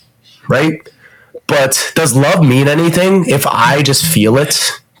love, right? But does love mean anything if I just feel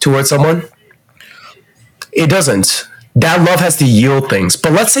it towards someone? It doesn't. That love has to yield things.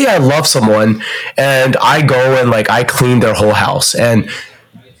 But let's say I love someone and I go and like I clean their whole house, and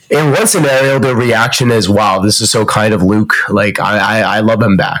in one scenario the reaction is, wow, this is so kind of Luke, like I love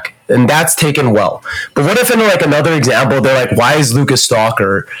him back, and that's taken well. But what if in like another example they're like, why is Luke a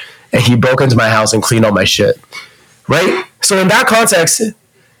stalker and he broke into my house and cleaned all my shit, right? So in that context,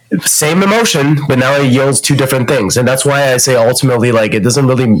 same emotion, but now it yields two different things. And that's why I say ultimately, like, it doesn't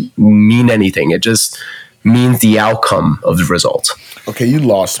really mean anything. It just means the outcome of the result. Okay, you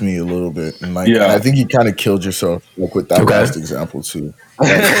lost me a little bit. And like, I think you kind of killed yourself like with that last example too.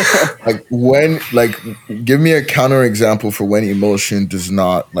 Give me a counter example for when emotion does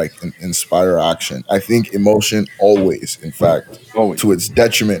not like inspire action. I think emotion always, in fact, to its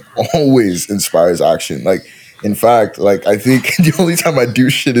detriment, always inspires action. Like, in fact, like I think the only time I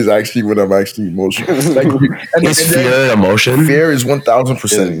do shit is actually when I'm actually emotional. Like, is fear emotion? Fear is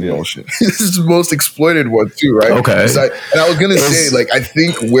 1,000% emotion. This is the most exploited one too, right? Okay. And I was gonna say, like, I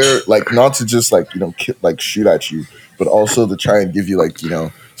think we're like not to just like like shoot at you, but also to try and give you like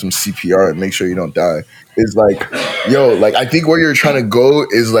some CPR and make sure you don't die. Is like, like I think where you're trying to go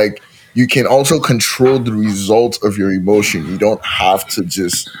is like, you can also control the result of your emotion. You don't have to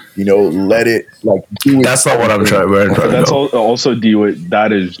just, let it like do it. That's not what I'm trying to That's also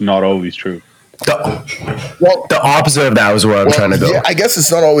that is not always true. The opposite of that was where I'm trying to go. Yeah, I guess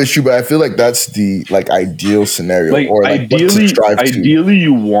it's not always true, but I feel like that's the like ideal scenario. Like, or like ideally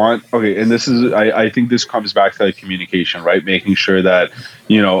you want, and this is I think this comes back to like communication, right? Making sure that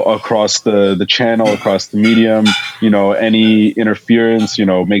across the channel, across the medium, any interference,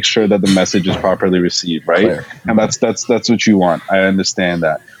 make sure that the message is properly received, right? Clear. And that's what you want. I understand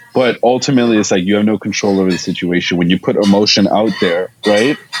that. But ultimately, it's like you have no control over the situation. When you put emotion out there,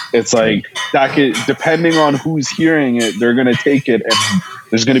 right? It's like that depending on who's hearing it, they're going to take it, and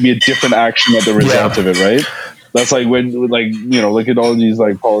there's going to be a different action at the result of it, right? That's like when, like, look at all these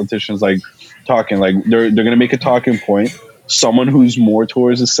like politicians like talking, like they're going to make a talking point. Someone who's more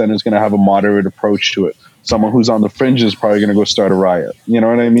towards the center is going to have a moderate approach to it. Someone who's on the fringe is probably going to go start a riot. You know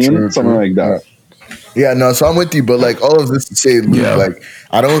what I mean? Something like that. Yeah, no, so I'm with you, but like all of this to say, Luke, like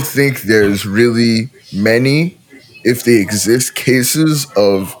I don't think there's really many, if they exist, cases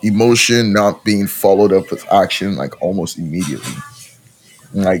of emotion not being followed up with action like almost immediately.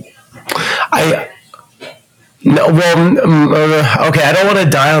 Like, okay, I don't want to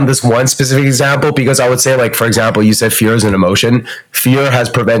die on this one specific example because I would say, like, for example, you said fear is an emotion. Fear has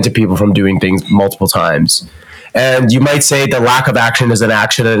prevented people from doing things multiple times. And you might say the lack of action is an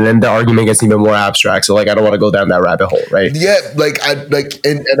action, and then the argument gets even more abstract. So, like, I don't want to go down that rabbit hole, right? Yeah, and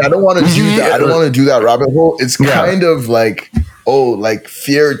I don't want to do that. I don't want to do that rabbit hole. It's kind of like, like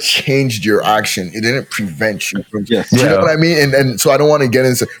fear changed your action. It didn't prevent you from. Yes. Do you know what I mean? And so I don't want to get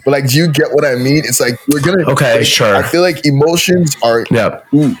into. But like, do you get what I mean? It's like we're gonna. Okay, sure. I feel like emotions are a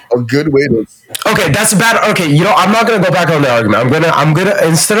good way to. Okay, that's bad. Okay, I'm not gonna go back on the argument. I'm gonna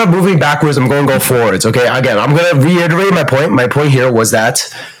instead of moving backwards, I'm gonna go forwards. Okay, again, I'm gonna reiterate my point. My point here was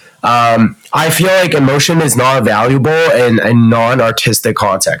that I feel like emotion is not valuable in a non-artistic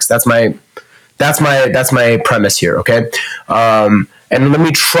context. That's my premise here. Okay, and let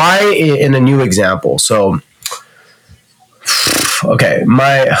me try in a new example. So Okay,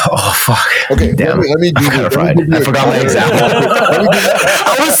 fuck. Okay, damn. let me do I forgot my example.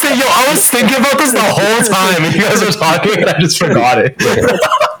 I was thinking about this the whole time, and you guys were talking, and I just forgot it.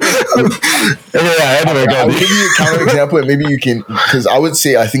 Anyway, I'll give you a counter example, and maybe you can, because I would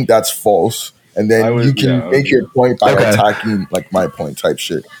say I think that's false, and then you can make your point by attacking like my point type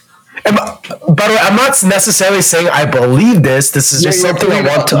shit. And by the way, I'm not necessarily saying I believe this. This is just something I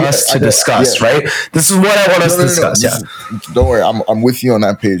want us to discuss, right? This is what I want us to discuss. Yeah. Don't worry, I'm with you on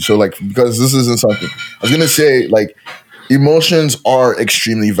that page. So like, because this isn't something I was gonna say, like, emotions are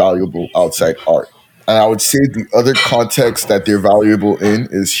extremely valuable outside art. And I would say the other context that they're valuable in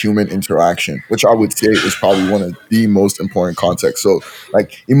is human interaction, which I would say is probably one of the most important contexts. So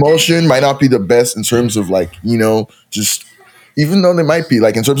like, emotion might not be the best in terms of like, just, even though they might be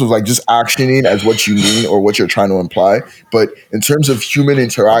like in terms of like just actioning as what you mean or what you're trying to imply. But in terms of human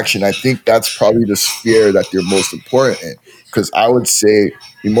interaction, I think that's probably the sphere that they're most important in. Because I would say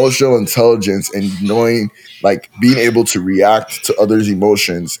emotional intelligence and knowing, like, being able to react to others'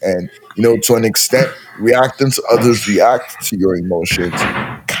 emotions and, to an extent, reacting to others react to your emotions.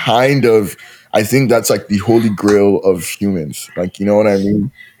 Kind of, I think that's like the holy grail of humans. Like, you know what I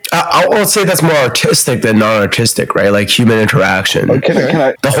mean? I would say that's more artistic than non-artistic, right? Like human interaction.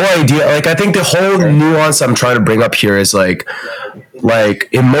 The whole idea, like, I think the whole nuance I'm trying to bring up here is like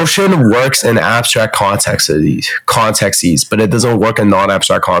emotion works in abstract contexts, but it doesn't work in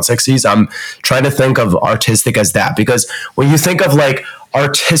non-abstract contexts. I'm trying to think of artistic as that, because when you think of like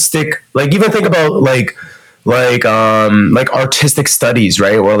artistic, like even think about like artistic studies,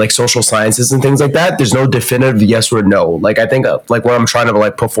 right, or like social sciences and things like that, there's no definitive yes or no. Like I think like what I'm trying to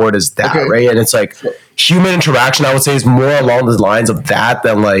like put forward is that, right? And it's like human interaction, I would say, is more along the lines of that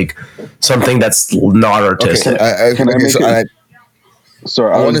than like something that's not artistic. I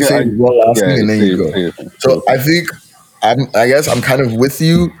want to say and then you go. So I think I guess I'm kind of with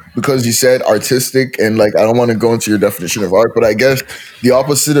you, because you said artistic, and like I don't want to go into your definition of art, but I guess the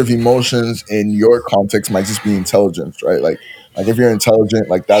opposite of emotions in your context might just be intelligence, right? Like if you're intelligent,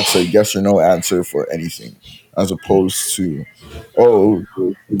 like that's a yes or no answer for anything, as opposed to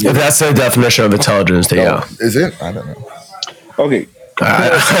if that's the definition of intelligence, then yeah. Is it? I don't know. Okay.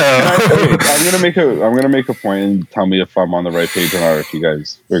 I'm gonna make a point and tell me if I'm on the right page or not, if you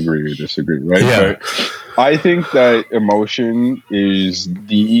guys agree or disagree, right? Yeah. But I think that emotion is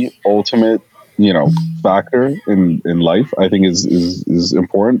the ultimate, factor in life. I think is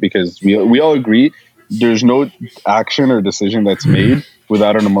important, because we all agree there's no action or decision that's made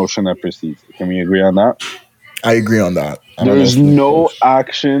without an emotion that precedes it. Can we agree on that? I agree on that. There's no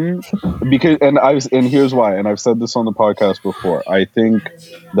action, because and here's why, and I've said this on the podcast before. I think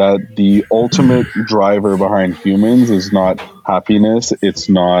that the ultimate driver behind humans is not happiness, it's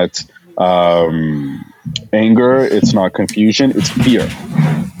not anger, it's not confusion, it's fear.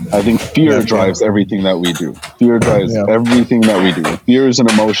 I think fear drives everything that we do. Fear drives everything that we do. Fear is an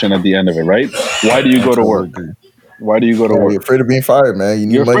emotion at the end of it, right? Why do you go to work? Why do you go to work? You're afraid of being fired,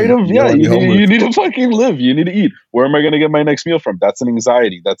 man. You're afraid of, you need to fucking live. You need to eat. Where am I going to get my next meal from? That's an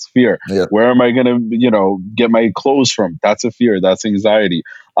anxiety. That's fear. Yeah. Where am I going to, get my clothes from? That's a fear. That's anxiety.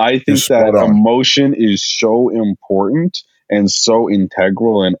 I think that emotion is so important and so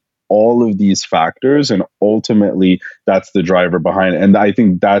integral in all of these factors. And ultimately, that's the driver behind it. And I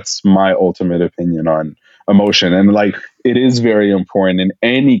think that's my ultimate opinion on emotion. And like, it is very important in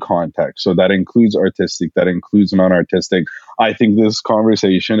any context. So that includes artistic, that includes non-artistic. I think this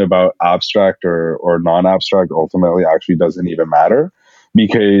conversation about abstract or non-abstract ultimately actually doesn't even matter,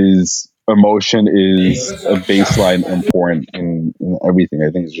 because emotion is a baseline important in everything.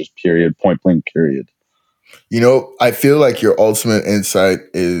 I think it's just point blank period. I feel like your ultimate insight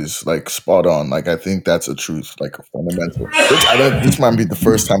is like spot on. Like I think that's a truth, like a fundamental. This might be the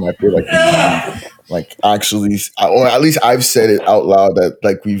first time I feel like actually, or at least I've said it out loud, that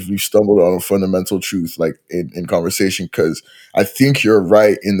like we've stumbled on a fundamental truth, like in conversation. Because I think you're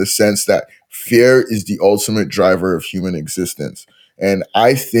right in the sense that fear is the ultimate driver of human existence, and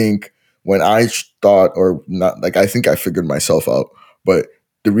I think when I thought, or not, like I think I figured myself out, but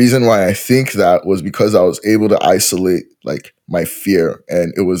the reason why I think that was because I was able to isolate like my fear,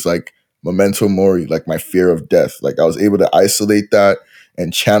 and it was like memento mori, like my fear of death. Like I was able to isolate that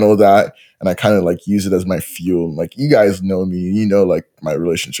and channel that, and I kind of like use it as my fuel. Like you guys know me, like my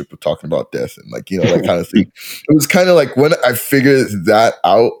relationship with talking about death and like, that kind of thing. It was kind of like when I figured that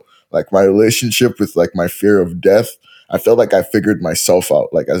out, like my relationship with like my fear of death, I felt like I figured myself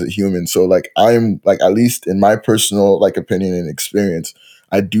out, like as a human. So like I'm like, at least in my personal like opinion and experience,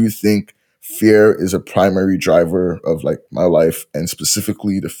 I do think fear is a primary driver of like my life, and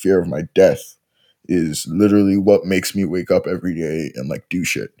specifically the fear of my death is literally what makes me wake up every day and like do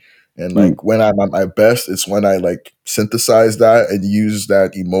shit. And like when I'm at my best, it's when I like synthesize that and use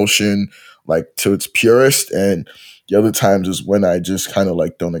that emotion like to its purest. And the other times is when I just kind of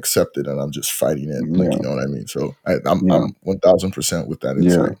like don't accept it and I'm just fighting it. Like, you know what I mean? So I'm 1000% with that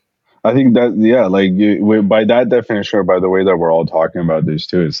insight. I think that, like by that definition, or by the way that we're all talking about this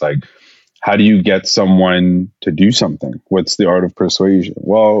too, it's like, how do you get someone to do something? What's the art of persuasion?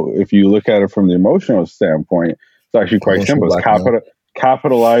 Well, if you look at it from the emotional standpoint, it's actually quite simple. It's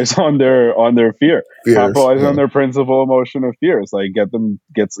capitalize on their fear. Capitalize on their principal emotion of fear. It's like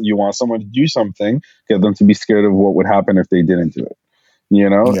you want someone to do something, get them to be scared of what would happen if they didn't do it. You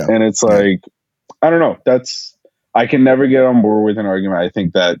know? And it's like, I don't know. I can never get on board with an argument. I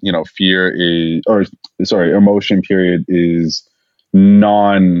think that, emotion period is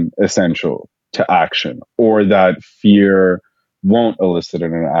non-essential to action, or that fear won't elicit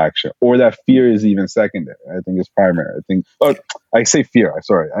an action, or that fear is even secondary. I think it's primary. I say fear.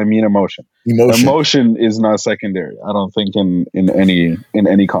 I mean emotion. Emotion is not secondary. I don't think in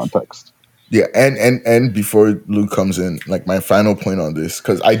any context. Yeah, and before Luke comes in, like my final point on this,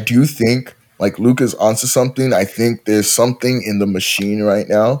 because I do think like Luke is onto something. I think there's something in the machine right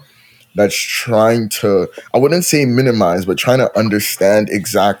now that's trying to, I wouldn't say minimize, but trying to understand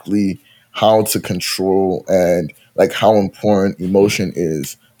exactly how to control and like how important emotion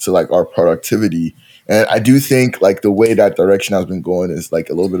is to like our productivity. And I do think like the way that direction has been going is like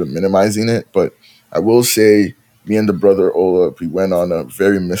a little bit of minimizing it. But I will say me and the brother Ola, we went on a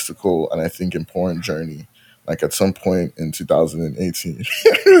very mystical and I think important journey. Like at some point in 2018,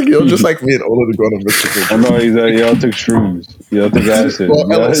 just like me and Ola to go on a mystical journey. I know y'all took shrooms. Y'all took acid. Well,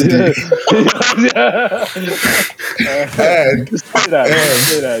 LSD. Say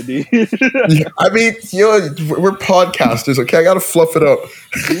that, dude. I mean, we're podcasters, okay? I gotta fluff it up.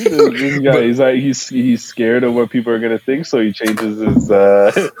 This guy, he's like he's scared of what people are gonna think, so he changes his.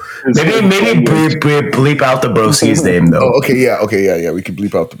 Maybe bleep out the broski's name though. Oh, okay, yeah. We can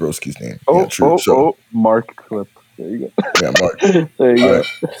bleep out the broski's name. Oh, Mark clip. There you go. Yeah, Mark. There you go.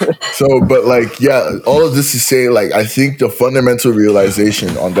 So, but like, yeah, all of this to say, like, I think the fundamental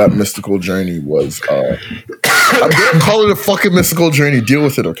realization on that mystical journey was, I'm gonna call it a fucking mystical journey. Deal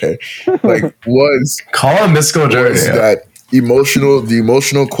with it, okay? Like, call it a mystical journey. That the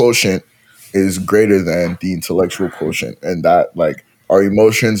emotional quotient is greater than the intellectual quotient, and that like our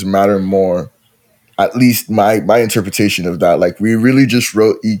emotions matter more. At least my interpretation of that, like we really just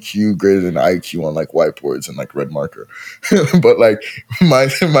wrote EQ greater than IQ on like whiteboards and like red marker. But like my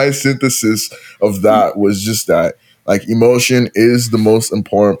synthesis of that was just that like emotion is the most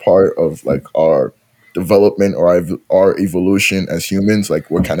important part of like our development or our evolution as humans, like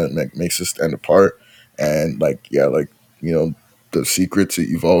what kind of makes us stand apart. And like, yeah, like, the secret to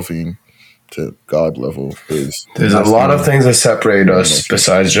evolving to God level is there's a lot of things that separate us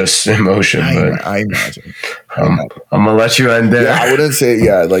besides just emotion. I imagine. I'm gonna let you end there. Yeah, I wouldn't say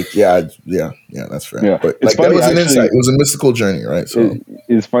that's fair. Yeah. But like that was an insight. It was a mystical journey, right? So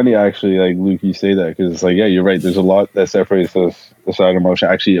it's funny actually, like Luke, you say that because it's like, yeah, you're right. There's a lot that separates us aside emotion.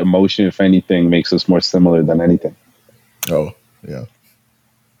 Actually, emotion, if anything, makes us more similar than anything. Oh, yeah.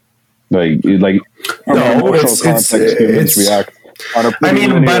 Like no, it's react. I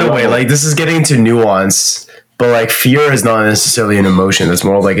mean, by the way, like this is getting into nuance, but like fear is not necessarily an emotion. It's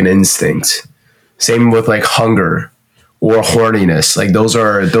more like an instinct. Same with like hunger or horniness. Like those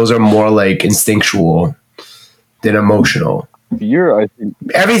are more like instinctual than emotional. Fear, I think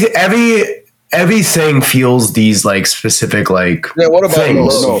everything feels these like specific like what about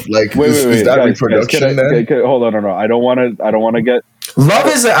things. Love? Like is that guys, reproduction? Hold on, no. I don't want to get. Love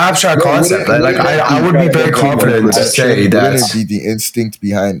is an abstract concept. I would be very confident to say that. Wouldn't it be the instinct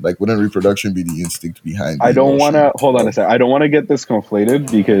behind? Like, wouldn't reproduction be the instinct behind? I don't want to hold on a second. I don't want to get this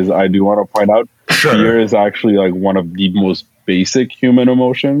conflated because I do want to point out fear is actually like one of the most basic human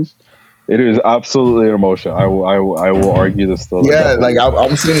emotions. It is absolutely an emotion. I will argue this still. Yeah, like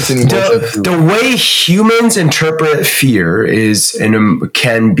I'm saying it's an emotion. The way humans interpret fear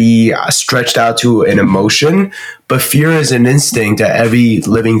can be stretched out to an emotion, but fear is an instinct that every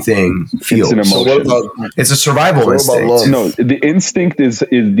living thing feels. It's an emotion. It's a survival instinct. No, the instinct is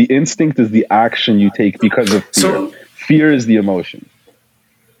the action you take because of fear. Fear is the emotion.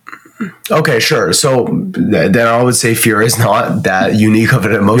 Okay, sure. So then I would say fear is not that unique of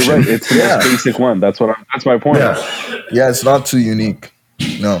an emotion. You're right. It's the most basic one. That's my point. Yeah, it's not too unique.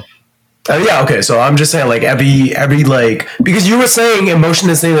 No. Yeah, okay. So I'm just saying, like every like, because you were saying emotion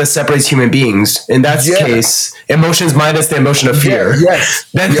is the thing that separates human beings. In that case, emotions minus the emotion of fear. Yes.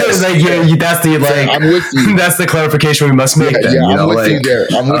 That's like that's the like. I'm with you. That's the clarification we must make. Then, I'm with you there.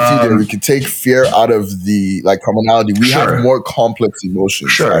 I'm with you there. We can take fear out of the like commonality. We have more complex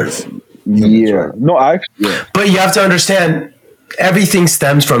emotions. Sure. No, but you have to understand, everything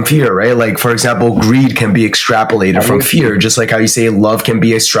stems from fear, right? Like, for example, greed can be extrapolated from fear, just like how you say love can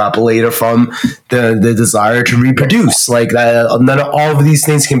be extrapolated from the desire to reproduce. Like that, none of all of these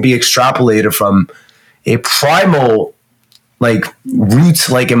things can be extrapolated from a primal, like,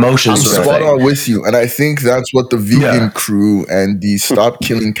 roots, like emotions. I'm spot on with you, and I think that's what the vegan crew and the Stop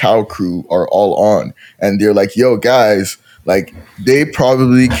Killing Cow crew are all on. And they're like, "Yo, guys." Like, they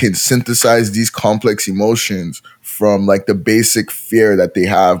probably can synthesize these complex emotions from like the basic fear that they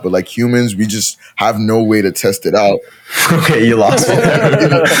have, but like humans, we just have no way to test it out. Okay, you lost me. And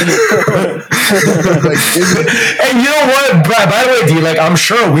you know what? By the way, D, like, I'm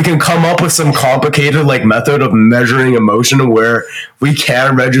sure we can come up with some complicated like method of measuring emotion where we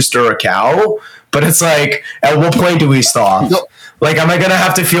can register a cow. But it's like, at what point do we stop? Like, am I gonna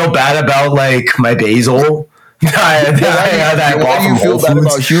have to feel bad about like my basil? Why do you feel bad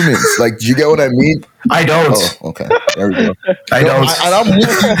about humans? Like, do you get what I mean? I don't. Oh, okay. There we go. I don't. And I'm with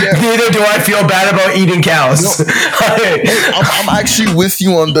you there. Neither do I feel bad about eating cows. No, I'm actually with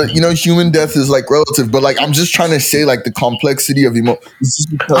you on the, human death is like relative, but like, I'm just trying to say like the complexity of emotion.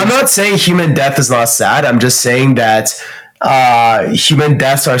 I'm not saying human death is not sad. I'm just saying that human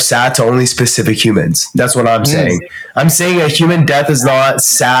deaths are sad to only specific humans. That's what I'm saying. I'm saying a human death is not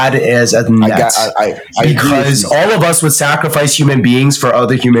sad as a net, because all of us would sacrifice human beings for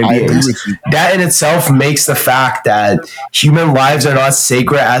other human beings. That in itself makes the fact that human lives are not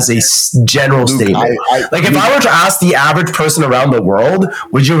sacred as a general statement. Like, if I were to ask the average person around the world,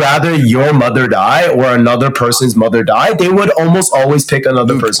 would you rather your mother die or another person's mother die? They would almost always pick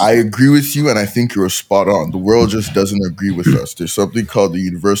another person. I agree with you, and I think you're spot on. The world just doesn't agree with us. There's something called the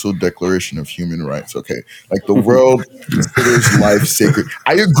Universal Declaration of Human Rights. Okay, like the world considers life sacred.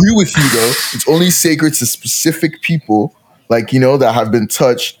 I agree with you, though. It's only sacred to specific people, like, that have been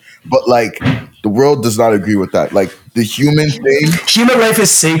touched. But like, the world does not agree with that. Like, the human thing, human life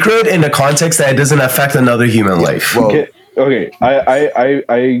is sacred in the context that it doesn't affect another human life. Well, okay, I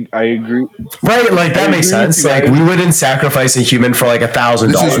agree. Right, like that makes sense. Like, we wouldn't sacrifice a human for like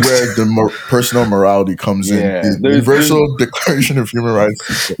 $1,000. This is where the personal morality comes in. The Universal Declaration of Human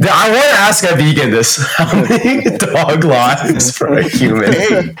Rights. I want to ask a vegan this: how many dog lives for a human?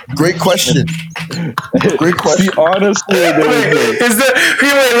 Hey, great question. Great question. See, honestly, wait,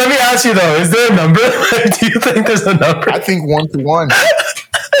 let me ask you though: is there a number? Do you think there's a number? I think 1 to 1.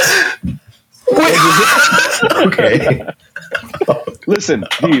 Okay. Listen,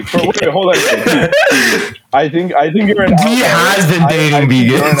 D, hold on. I think you're an outlier. He has been dating vegans.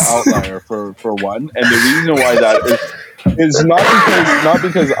 You're an outlier for one, and the reason why that is not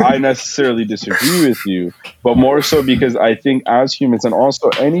because I necessarily disagree with you, but more so because I think as humans and also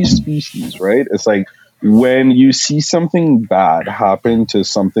any species, right? It's like when you see something bad happen to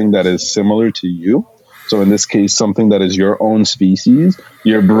something that is similar to you. So in this case, something that is your own species,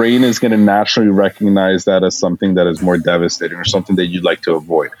 your brain is going to naturally recognize that as something that is more devastating or something that you'd like to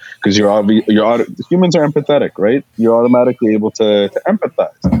avoid. Because humans are empathetic, right? You're automatically able to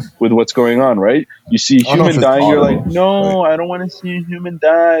empathize with what's going on, right? You see a human dying, you're like, no, I don't want to see a human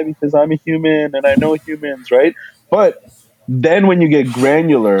die because I'm a human and I know humans, right? But then when you get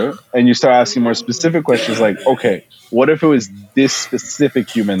granular and you start asking more specific questions like, okay, what if it was this specific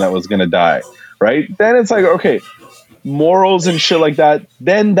human that was going to die? Right? Then it's like, okay, morals and shit like that.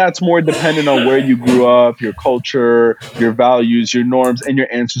 Then that's more dependent on where you grew up, your culture, your values, your norms, and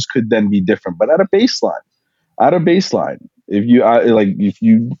your answers could then be different. But at a baseline, if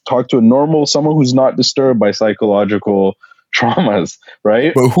you talk to someone who's not disturbed by psychological traumas,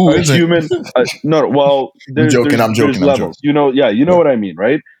 right? But who is human? No, well, I'm joking. There's levels. You know what I mean,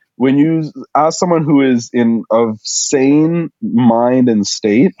 right? When you ask someone who is of sane mind and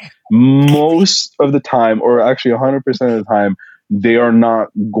state, most of the time, or actually 100% of the time, they are not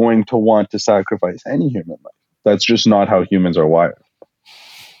going to want to sacrifice any human life. That's just not how humans are wired.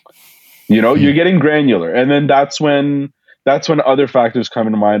 You're getting granular, and then that's when other factors come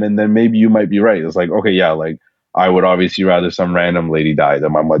into mind, and then maybe you might be right. It's like, okay, yeah, like, I would obviously rather some random lady die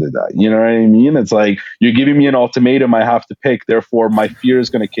than my mother die. You know what I mean? It's like, you're giving me an ultimatum I have to pick. Therefore, my fear is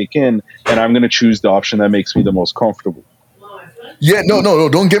going to kick in, and I'm going to choose the option that makes me the most comfortable. Yeah, no,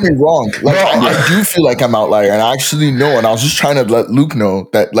 don't get me wrong. Like, I do feel like I'm outlier, and I actually know, and I was just trying to let Luke know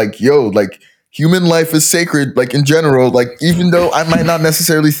that, like, yo, like, human life is sacred, like in general, like even though I might not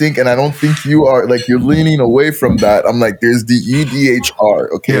necessarily think, and I don't think you are, like you're leaning away from that. I'm like, there's the EDHR,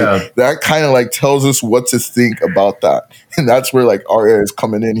 okay? Yeah. That kind of like tells us what to think about that. And that's where like Arya is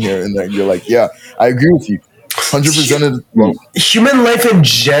coming in here, and then you're like, yeah, I agree with you. 100% of human life in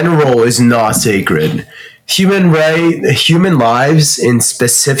general is not sacred. Human lives in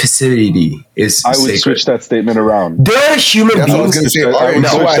specificity is I would sacred. Switch that statement around. There are human beings. I was going to say,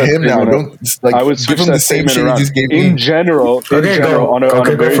 I would switch that statement around. In general, on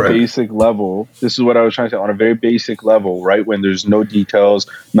a very basic level, this is what I was trying to say. On a very basic level, right? When there's no details,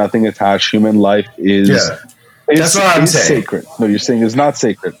 nothing attached, human life is. Yeah. That's what I'm saying. Sacred. No, you're saying it's not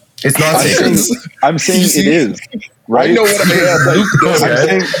sacred. It's not sacred. I'm saying it is. Right? I know what I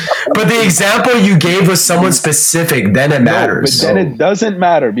mean. But the example you gave was someone specific, then it matters. But then it doesn't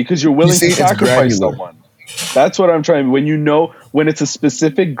matter because you're willing to sacrifice someone. That's what I'm trying. When it's a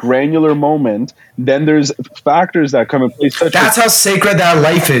specific granular moment, then there's factors that come in place. That's how sacred that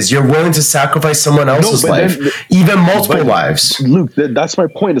life is. You're willing to sacrifice someone else's life, even multiple lives. Luke, that's my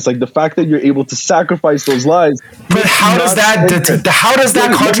point. It's like the fact that you're able to sacrifice those lives. But how does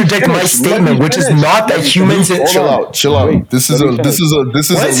that contradict my statement, which is not that humans? Chill out. This is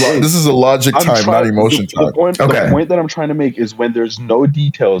a logic time, not emotion time. The point that I'm trying to make is when there's no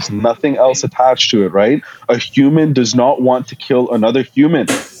details, nothing else attached to it, right? A human does not want to kill another human.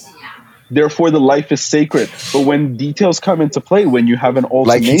 Therefore, the life is sacred. But when details come into play, when you have an ultimatum,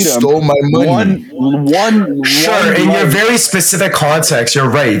 like he stole my money. Sure, in your very specific context, you're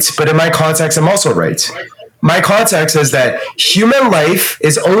right. But in my context, I'm also right. My context is that human life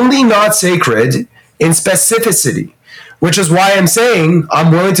is only not sacred in specificity, which is why I'm saying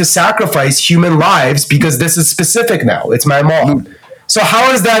I'm willing to sacrifice human lives because this is specific now. It's my mom. So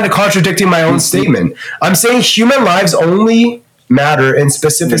how is that contradicting my own statement? I'm saying human lives only matter in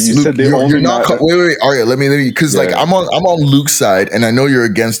specificity. You said you're not. Wait, Arya. Let me, because like I'm on Luke's side, and I know you're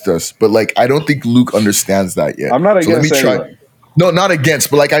against us, but like I don't think Luke understands that yet. I'm not against. So let me try. No, not against,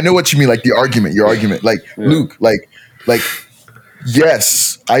 but like I know what you mean. Like your argument. Like Luke, like.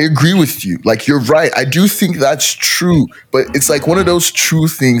 Yes, I agree with you. Like, you're right. I do think that's true, but it's like one of those true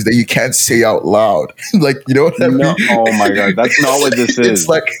things that you can't say out loud. Like, you know what I mean? Oh my God, that's not what this is. It's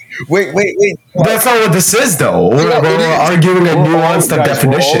like, wait. That's not what this is, though. We're arguing a nuanced definition.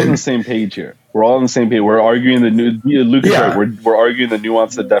 We're all on the same page here. We're arguing Luke is right. We're arguing the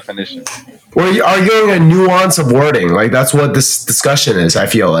nuance of definition. We're arguing a nuance of wording. Like, that's what this discussion is, I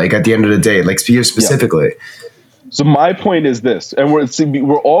feel like, at the end of the day. Like, specifically. Yeah. So my point is this, and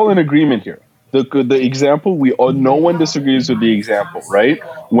we're all in agreement here. The example, no one disagrees with the example, right?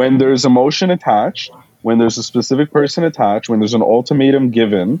 When there's emotion attached, when there's a specific person attached, when there's an ultimatum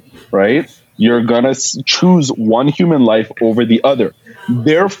given, right? You're gonna choose one human life over the other.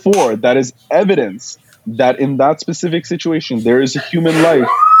 Therefore, that is evidence that in that specific situation, there is a human life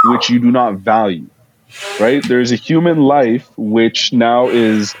which you do not value, right? There is a human life which now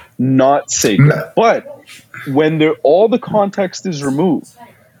is not sacred, but when all the context is removed,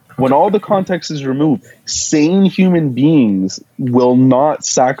 sane human beings will not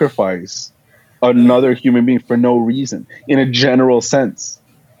sacrifice another human being for no reason, in a general sense.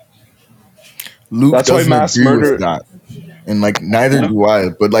 Luke doesn't agree with that, and like neither do I.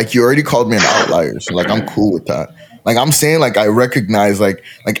 But like you already called me an outlier, so like I'm cool with that. Like I'm saying, like I recognize, like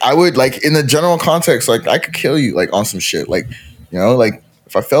I would, like in the general context, like I could kill you, like on some shit, like you know, like.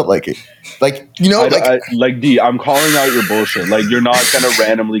 If I felt like it, like you know, I'm calling out your bullshit. Like you're not gonna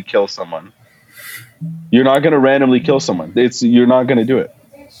randomly kill someone. You're not You're not gonna do it.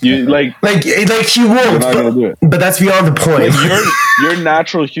 You like he won't. You're not gonna do it. But that's beyond the point. Like your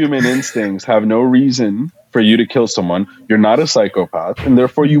natural human instincts have no reason for you to kill someone. You're not a psychopath, and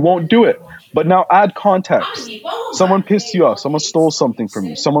therefore you won't do it. But now add context. Someone pissed you off. Someone stole something from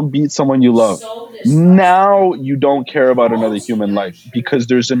you. Someone beat someone you love. Now you don't care about another human life because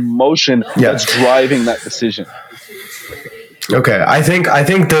there's emotion that's driving that decision. Okay, I think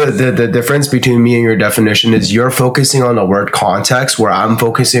the difference between me and your definition is you're focusing on the word context, where I'm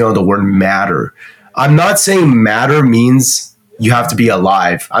focusing on the word matter. I'm not saying matter means you have to be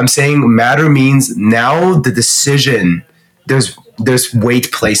alive. I'm saying matter means now the decision, there's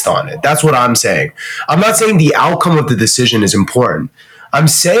weight placed on it. That's what I'm saying. I'm not saying the outcome of the decision is important. I'm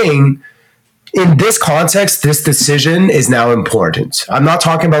saying in this context, this decision is now important. I'm not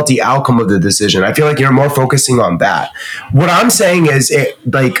talking about the outcome of the decision. I feel like you're more focusing on that. What I'm saying is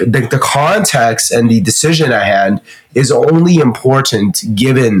the context and the decision at hand is only important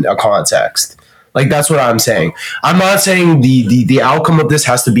given a context. Like, that's what I'm saying. I'm not saying the outcome of this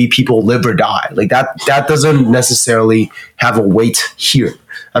has to be people live or die. Like, that doesn't necessarily have a weight here.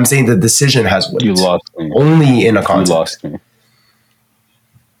 I'm saying the decision has weight. You lost me. Only in a context. You lost me.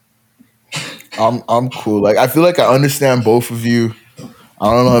 I'm cool. Like I feel like I understand both of you.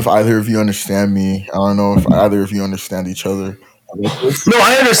 I don't know if either of you understand me. I don't know if either of you understand each other. No,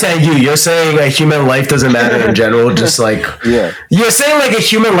 I understand you. You're saying a human life doesn't matter in general. Just like you're saying, like a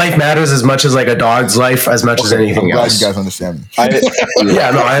human life matters as much as like a dog's life, as much as anything else. You guys understand me. I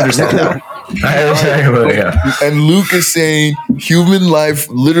understand now. And Luke is saying human life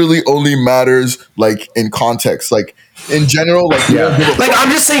literally only matters like in context, like in general, like like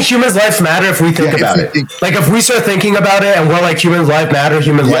I'm just saying humans' life matter if we think about it. Like if we start thinking about it and we're like humans' life matter,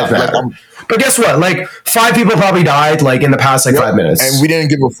 humans' life matter. But guess what? Like 5 people probably died like in the past 5 minutes, and we didn't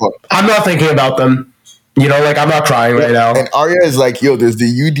give a fuck. I'm not thinking about them. You know, like I'm not crying right now. And Arya is like, yo, there's the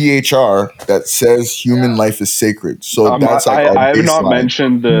UDHR that says human life is sacred. So that's like I have not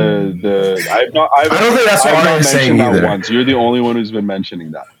mentioned the. I don't think that's what Arya is saying either. Once. You're the only one who's been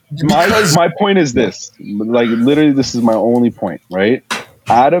mentioning that. My point is this. Like literally, this is my only point. Right.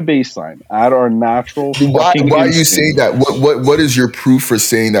 At a baseline, at our natural. Why are you saying that? What is your proof for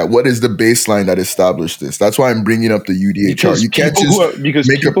saying that? What is the baseline that established this? That's why I'm bringing up the UDHR. Because you can't just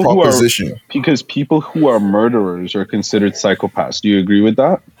make a proposition. Because people who are murderers are considered psychopaths. Do you agree with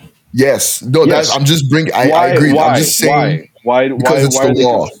that? Yes. No. Yes. I'm just bringing. I agree. I'm just saying. Why? Because it's the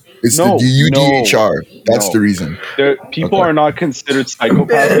law. It's the UDHR. That's the reason. People are not considered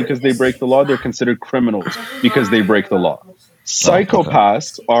psychopaths because they break the law. They're considered criminals because they break the law.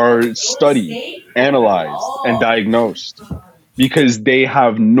 Psychopaths are studied, analyzed, and diagnosed because they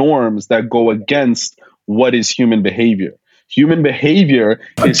have norms that go against what is human behavior. Human behavior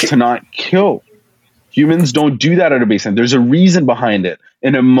is to not kill. Humans don't do that at a baseline. There's a reason behind it,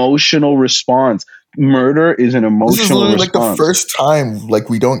 an emotional response. Murder is an emotional response. Like the first time, like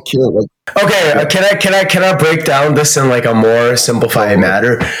we don't kill. Like, okay, can I break down this in like a more simplified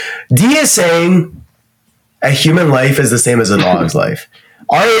matter? D is saying a human life is the same as a dog's life.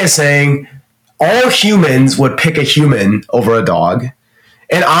 Arya is saying all humans would pick a human over a dog.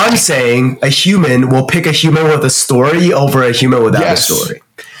 And I'm saying a human will pick a human with a story over a human without a story.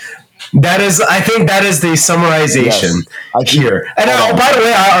 I think that is the summarization here. And by the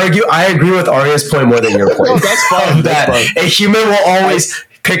way, I agree with Arya's point more than your point. No, that's fine. A human will always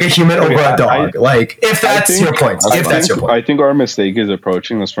pick a human over a dog. If that's your point. I think our mistake is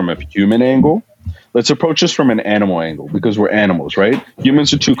approaching this from a human angle. Let's approach this from an animal angle because we're animals, right?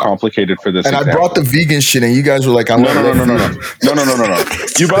 Humans are too complicated for this. And I brought the vegan shit, and you guys were like, No. You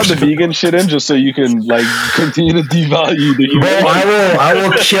brought the vegan shit in just so you can like continue to devalue the human. Bro, I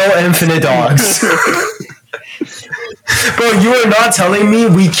will kill infinite dogs. Bro, you are not telling me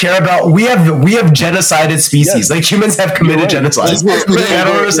we have genocided species. Yes. Like humans have committed genocide. I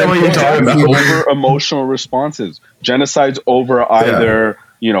don't understand what you're talking about. Over emotional responses, genocides over either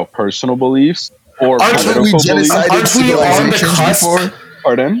personal beliefs. Or aren't we on the cusp?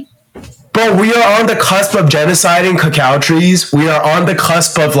 Pardon? Bro, we are on the cusp of genociding cacao trees. We are on the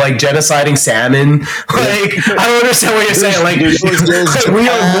cusp of like genociding salmon. Like I don't understand what you're saying. Like we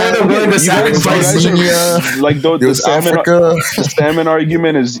are more than willing to sacrifice. Like the salmon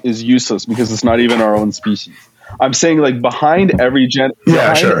argument is useless because it's not even our own species. I'm saying like behind every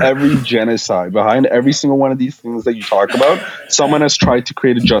genocide, behind every single one of these things that you talk about, someone has tried to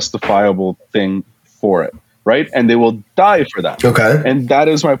create a justifiable thing for it, right? And they will die for that. Okay. And that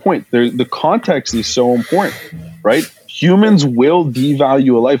is my point. The context is so important, right? Humans will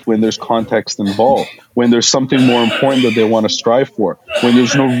devalue a life when there's context involved, when there's something more important that they want to strive for. When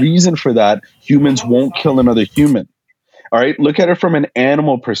there's no reason for that, humans won't kill another human. All right, look at it from an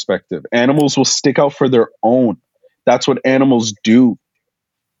animal perspective. Animals will stick out for their own. That's what animals do.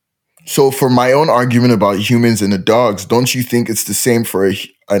 So for my own argument about humans and the dogs, don't you think it's the same for an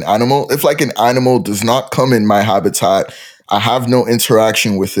animal? If like an animal does not come in my habitat, I have no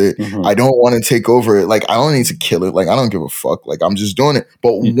interaction with it. Mm-hmm. I don't want to take over it. Like I don't need to kill it. Like I don't give a fuck. Like I'm just doing it.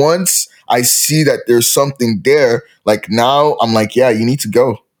 But once I see that there's something there, like now I'm like, yeah, you need to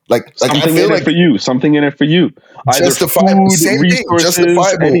go. Like something I feel in like it for you. Something in it for you. Justifiable. Same thing.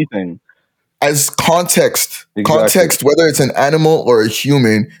 Justifiable. Anything. As context, whether it's an animal or a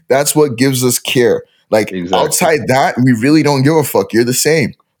human, that's what gives us care. Like outside that, we really don't give a fuck. You're the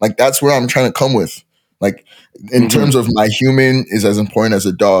same. Like that's where I'm trying to come with. Like in terms of my human is as important as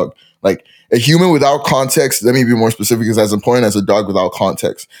a dog. Like a human without context, let me be more specific, is as important as a dog without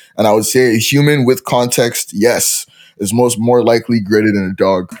context. And I would say a human with context, yes, is more likely greater than a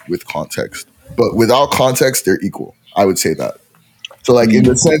dog with context. But without context, they're equal. I would say that. So, like in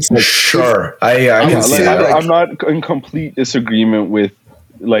the sense, like sure, I can see that. I'm not in complete disagreement with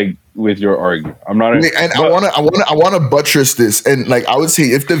like with your argument. I'm not. And I wanna buttress this, and like I would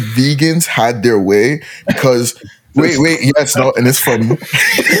say, if the vegans had their way, because. Wait, yes, no, and it's funny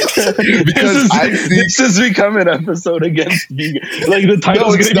because this has become an episode against vegans. Like the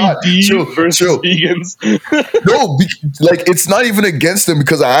title's gonna be D versus vegans. No, like it's not even against them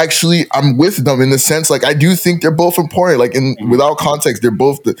because I'm with them in the sense like I do think they're both important. Like without context, they're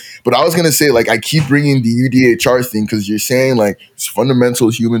both. But I was gonna say like I keep bringing the UDHR thing because you're saying like it's fundamental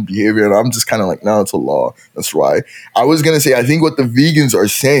human behavior, and I'm just kind of like no, it's a law. That's why I was gonna say I think what the vegans are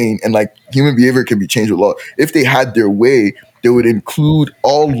saying and like human behavior can be changed with law if they had their way, they would include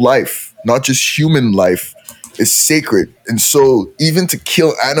all life, not just human life, is sacred. And so even to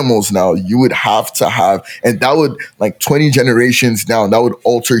kill animals now, you would have to have, and that would like 20 generations down, that would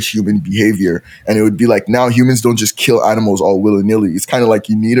alter human behavior. And it would be like now humans don't just kill animals all willy-nilly. It's kind of like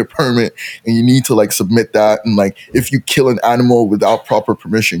you need a permit and you need to like submit that. And like if you kill an animal without proper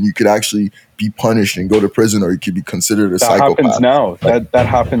permission, you could actually be punished and go to prison, or you could be considered a psychopath. Happens now. That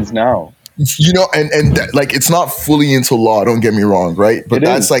happens now. You know, and that, like it's not fully into law. Don't get me wrong, right? But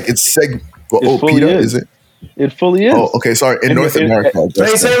that's like it's PETA, is it? It fully is. Oh, okay. Sorry. In North America,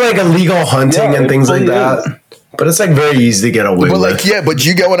 they say like illegal hunting and things like that. But it's like very easy to get away with. But like, yeah, but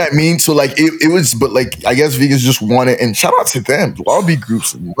you get what I mean? So like it was, but like I guess vegans just want it, and shout out to them. Lobby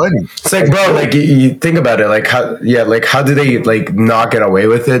groups and money. It's like, bro, like you think about it, like how do they like not get away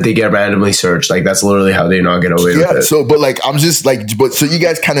with it? They get randomly searched. Like that's literally how they not get away with it. So but like I'm just like, but so you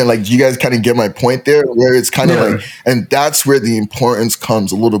guys kind of get my point there, where it's kind of like, and that's where the importance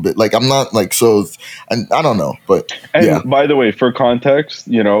comes a little bit. Like I'm not like and I don't know, but by the way, for context,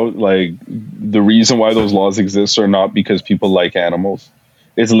 you know, like the reason why those laws exist are not because people like animals.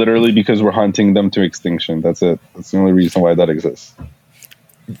 It's literally because we're hunting them to extinction. That's it. That's the only reason why that exists.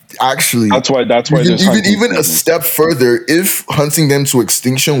 Actually, that's why even a step further, if hunting them to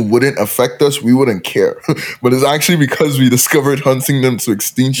extinction wouldn't affect us, we wouldn't care. But it's actually because we discovered hunting them to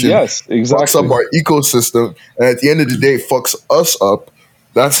extinction. Yes, exactly. Fucks up our ecosystem, and at the end of the day, fucks us up.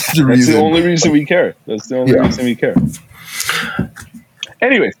 That's the reason. That's the only reason we care. That's the only reason we care.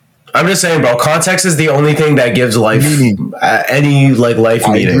 Anyways. I'm just saying, bro. Context is the only thing that gives life any like life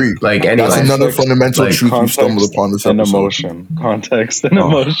meaning. I agree. Like any. That's life. Another fundamental truth we stumbled upon this episode. Emotion, context, and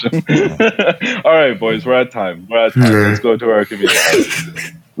emotion. All right, boys, we're at time. Let's go to our community. This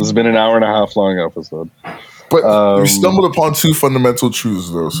has been an hour and a half long episode. But we stumbled upon two fundamental truths,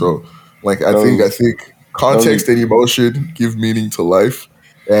 though. So, like, I think context and emotion give meaning to life,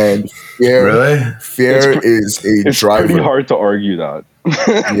 and fear is a driver. It's pretty hard to argue that.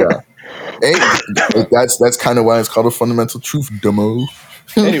 Yeah, and that's kind of why it's called a fundamental truth, dumbo.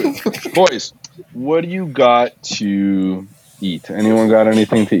 Anyway, boys, what do you got to eat? Anyone got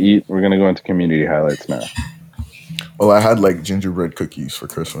anything to eat? We're gonna go into community highlights now. Well, I had like gingerbread cookies for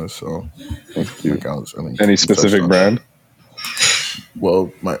Christmas, so thank you. Any specific brand?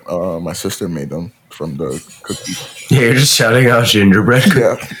 Well, my sister made them from the cookies. Yeah, you're just shouting out gingerbread.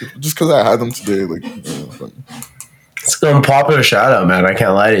 Yeah, just because I had them today, like. It's an unpopular shout out, man. I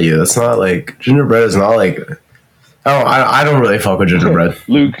can't lie to you. That's not like gingerbread is not like. Oh, I don't really fuck with gingerbread.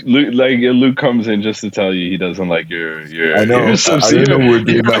 Luke comes in just to tell you he doesn't like your. I know. I know we're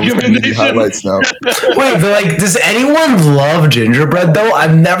doing that highlights now. Wait, but like, does anyone love gingerbread though?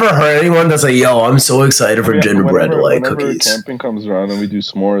 I've never heard anyone that's like, "Yo, I'm so excited for gingerbread like cookies." Whenever camping comes around and we do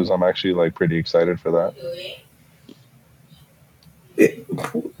s'mores, I'm actually like pretty excited for that.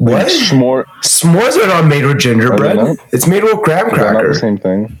 What? S'mores are not made with gingerbread. It's made with graham cracker. Not the same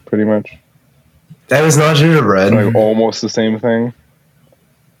thing, pretty much. That is not gingerbread. Like almost the same thing.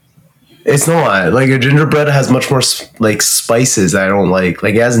 It's not. Like a gingerbread has much more like spices I don't like.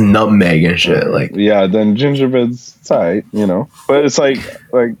 Like it has nutmeg and shit. Like then gingerbread's tight, you know. But it's like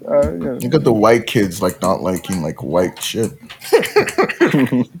you got the white kids like not liking like white shit.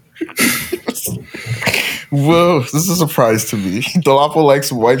 Whoa, this is a surprise to me. Dolapo likes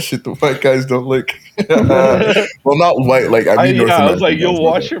white shit the white guys don't like. Well, not white, like I mean. I was like, yo,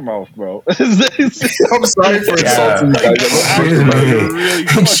 wash your mouth, bro. I'm sorry for insulting you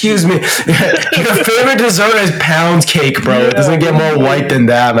guys. Excuse me. Your favorite dessert is pound cake, bro. It doesn't get more white than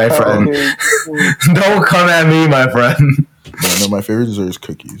that, my friend. Don't come at me, my friend. No, my favorite dessert is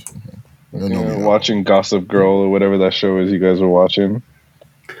cookies. Watching Gossip Girl or whatever that show is you guys were watching.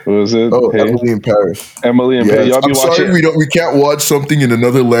 What was it? Oh, hey? Emily in Paris. Emily in Paris. I'm sorry we can't watch something in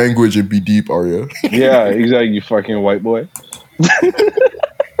another language and be deep, Arya. Yeah, exactly. You fucking white boy.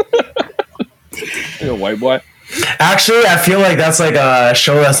 You a white boy. Actually, I feel like that's like a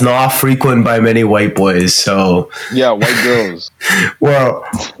show that's not frequent by many white boys. So yeah, white girls. Well,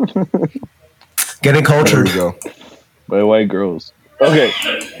 getting cultured. There we go. By white girls. Okay,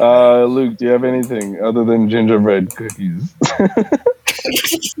 Luke, do you have anything other than gingerbread cookies?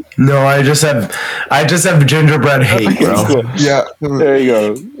 No, I just have gingerbread hate, bro. Cool. Yeah, there you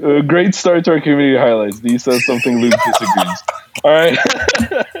go. A great start to our community highlights. D says something, Luke disagrees. All right,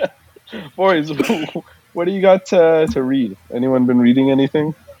 boys, what do you got to read? Anyone been reading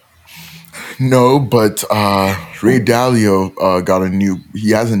anything? No, but Ray Dalio got he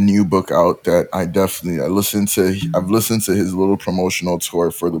has a new book out that I've listened to his little promotional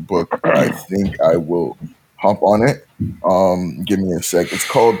tour for the book. I think I will hop on it. Give me a sec. It's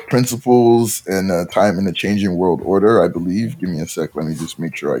called Principles in a Time in a Changing World Order, I believe. Give me a sec. Let me just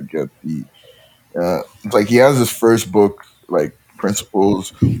make sure I get the it's like he has his first book, like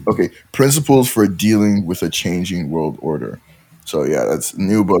Principles for Dealing with a Changing World Order. So yeah, that's a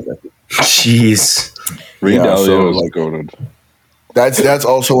new book. Jeez. Ray Dalio is goated. That's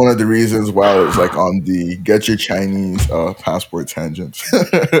also one of the reasons why it's like on the Get Your Chinese passport tangent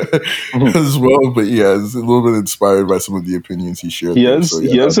as well. But yeah, it's a little bit inspired by some of the opinions he shared. He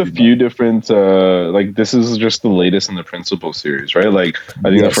has a few different like this is just the latest in the Principles series, right? Like I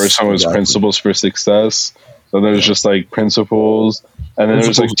think the first one was Principles for Success. So there's just like Principles, and then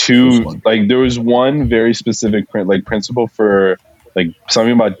there's like two. Like there was one very specific principle for like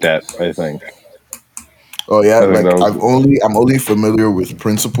something about debt, I think. Oh yeah, like I'm only familiar with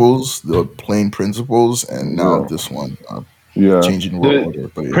Principles, the plain Principles, and now this one, Changing World Order.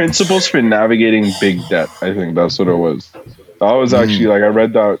 But Principles for Navigating Big Debt. I think that's what it was. I was actually like I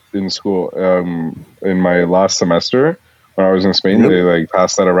read that in school in my last semester when I was in Spain. They like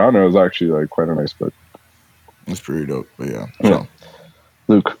passed that around. It was actually like quite a nice book. It's pretty dope, but yeah. So.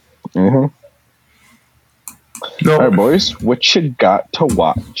 Luke. Mm-hmm. Nope. All right, boys. What you got to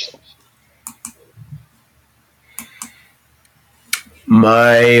watch?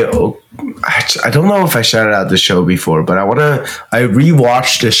 I don't know if I shouted out the show before, but I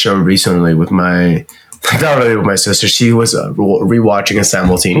rewatched this show recently with not really with my sister. She was rewatching it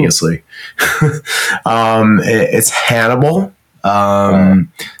simultaneously. It's Hannibal.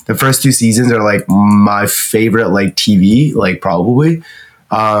 The first two seasons are like my favorite like TV, like probably.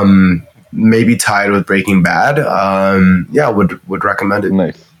 Maybe tied with Breaking Bad. Yeah, would recommend it.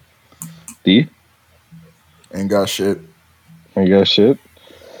 Nice. D? Ain't got shit. I guess shit.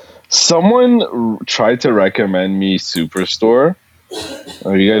 Someone tried to recommend me Superstore.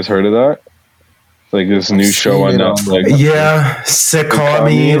 Have you guys heard of that? Like this new show on Netflix. Yeah,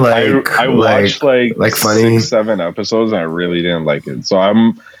 sitcom-y. I watched like funny 6-7 episodes and I really didn't like it.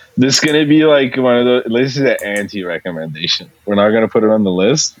 So this is gonna be like one of the. This is an anti-recommendation. We're not gonna put it on the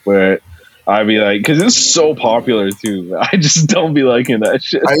list, but I'd be like, because it's so popular too. I just don't be liking that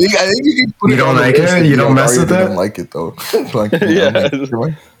shit. I think you can put you don't like it. You don't mess with it. Don't like it though. Like, yeah,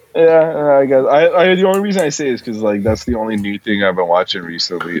 I guess. I the only reason I say is because like that's the only new thing I've been watching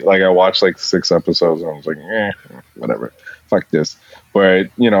recently. Like I watched like 6 episodes and I was like, whatever, fuck this. But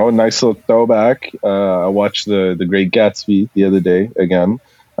nice little throwback. I watched the Great Gatsby the other day again.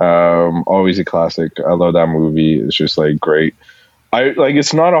 Always a classic. I love that movie. It's just like great.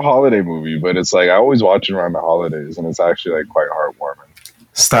 It's not a holiday movie, but it's like I always watch it around the holidays, and it's actually like quite heartwarming.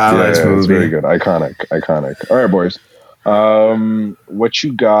 Stylized movie. It's very good. Iconic. All right, boys. What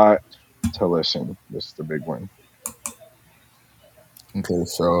you got to listen? This is the big one. Okay,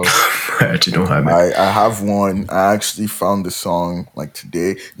 so I actually don't have it. I have one. I actually found the song like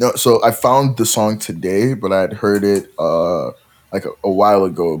today. No, so I found the song today, but I had heard it like a while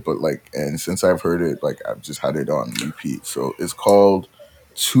ago, but and since I've heard it, like I've just had it on repeat. So it's called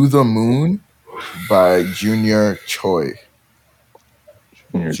To the Moon by Junior Choi.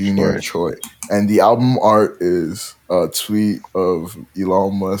 Junior Choi. And the album art is a tweet of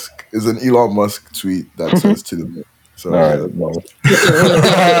Elon Musk. Is an Elon Musk tweet that says To the Moon. So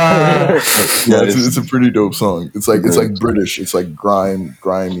it's a pretty dope song. It's like British. It's like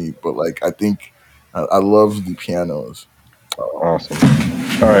grimy, but like I think I love the pianos. Awesome.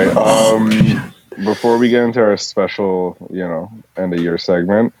 All right. Before we get into our special, end of year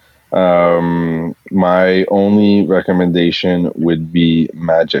segment, my only recommendation would be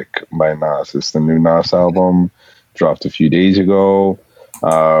Magic by Nas. It's the new Nas album, dropped a few days ago.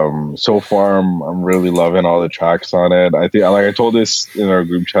 So far, I'm really loving all the tracks on it. I think, like I told this in our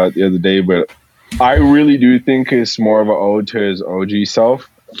group chat the other day, but I really do think it's more of an ode to his OG self.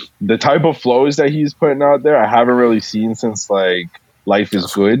 The type of flows that he's putting out there, I haven't really seen since like Life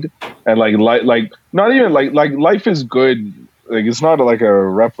is Good, and like not even like Life is Good. Like it's not like a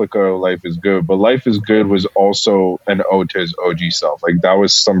replica of Life is Good, but Life is Good was also an ode to his OG self. Like that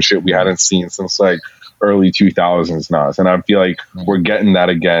was some shit we hadn't seen since like early 2000s Nas, and I feel like we're getting that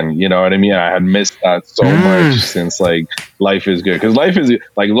again. You know what I mean? I had missed that so much since like Life is Good, because Life is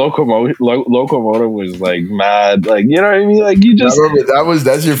like Locomotive was like mad, like, you know what I mean? Like, you just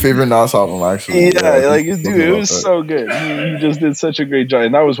that's your favorite Nas album, actually. Yeah, like dude, it was so good. He just did such a great job,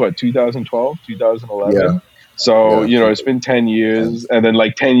 and that was what 2012, 2011. Yeah. So, you know, it's been 10 years, and then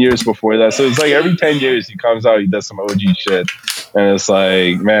like 10 years before that. So it's like every 10 years he comes out, he does some OG shit. And it's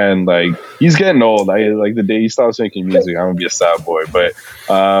like, man, like, he's getting old. Like the day he stops making music, I'm gonna be a sad boy. But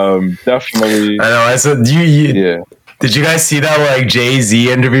definitely, I know. I said, yeah. Did you guys see that like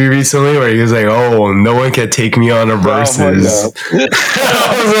Jay-Z interview recently where he was like, "Oh, no one can take me on a versus." I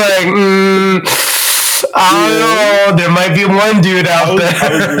was like, I don't know. There might be one dude out there.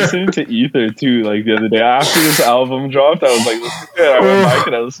 I was listening to Ether too, like the other day after this album dropped. I was like, I went back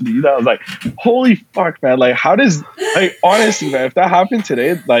and I listened to Ether. I was like, holy fuck, man! Like, how does, like, honestly, man, if that happened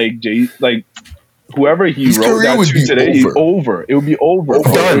today, like whoever he wrote that to today, it would be over. It would be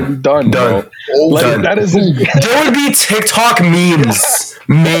done. Bro. Like, done. That is there would be TikTok memes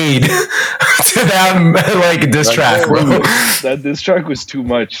made to that like diss track, bro. That diss track was too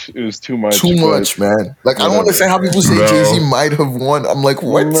much. It was too much. Too much, man. Like, I don't understand how people say Jay-Z might have won. I'm like,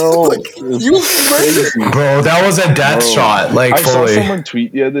 what? No, like, you crazy, bro. That was a death shot. Like, I saw someone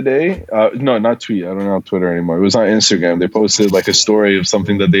tweet the other day. No, not tweet. I don't know on Twitter anymore. It was on Instagram. They posted like a story of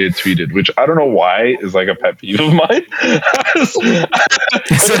something that they had tweeted, which I don't know why is like a pet peeve of mine.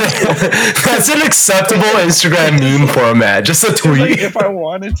 That's an acceptable Instagram meme format. Just a tweet. Like, if I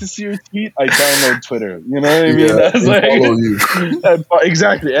wanted to see your tweet, I download Twitter. You know what I mean? That's like, follow you.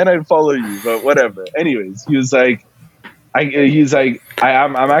 Exactly, and I'd follow you. But whatever. Anyways, he's like,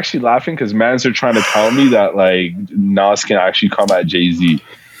 I'm actually laughing because mans are trying to tell me that like Nas can actually come at Jay-Z,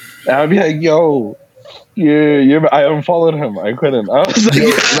 and I'd be like, yo. Yeah, I unfollowed him. I couldn't. I was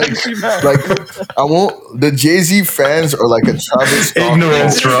like, like I won't. The Jay-Z fans are like a Travis Scott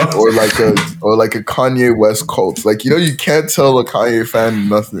ignorance, cult, or like a Kanye West cult. Like, you know, you can't tell a Kanye fan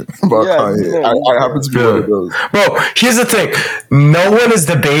nothing about Kanye. I happen to be one of those. Bro, here's the thing: no one is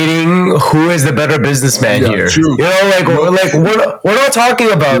debating who is the better businessman here. True. You know, we're not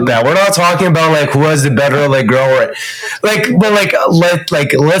talking about that. We're not talking about like who has the better like grower.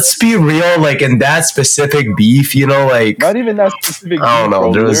 Let's be real. Like, in that specific beef, you know, like, not even that specific. I don't know.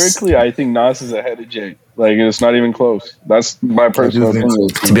 Lyrically, I think Nas is ahead of Jay. Like, it's not even close. That's my personal opinion.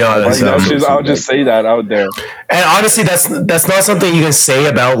 To be honest, I'll just say that out there. And honestly, that's not something you can say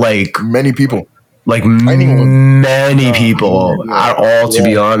about like many people. Like many people at all, to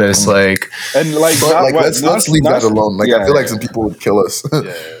be honest. Like, and like, let's leave that alone. Like, I feel like some people would kill us.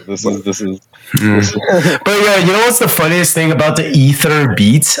 This is. But yeah, you know what's the funniest thing about the Ether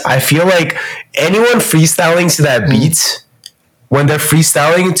beat? I feel like anyone freestyling to that beat, when they're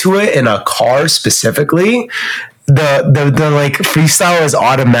freestyling to it in a car specifically, the like freestyle is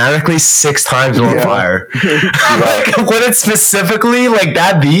automatically 6 times more fire. Like, when it's specifically like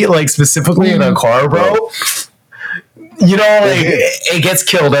that beat, like specifically in a car, bro. You know, like, it gets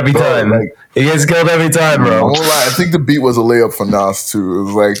killed every time. Like, it gets killed every time, bro. I won't lie. I think the beat was a layup for Nas too. It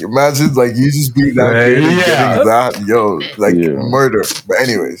was like, imagine like you just beat that getting that, murder. But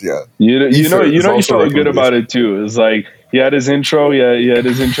anyways, you felt good about it too. It's like he had his intro, he had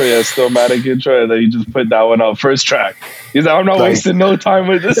Stillmatic intro, and then he just put that one out first track. He's like, I'm not wasting no time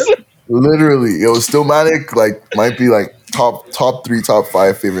with this. Literally, it was Stillmatic. Like, might be like top 3, top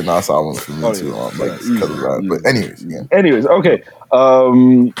 5 favorite Nas albums for me too. Because of that. But anyways, okay.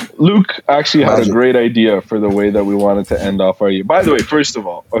 Luke actually had a great idea for the way that we wanted to end off our year. By the way, first of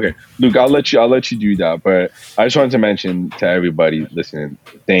all, okay, Luke, I'll let you do that. But I just wanted to mention to everybody listening,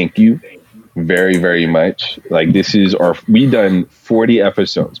 thank you very, very much. Like, this is we done 40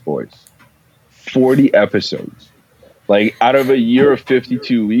 episodes, boys. 40 episodes. Like, out of a year of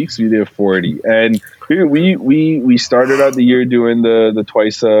 52 weeks, we did 40. And we started out the year doing the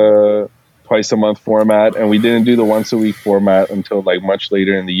twice a month format, and we didn't do the once a week format until like much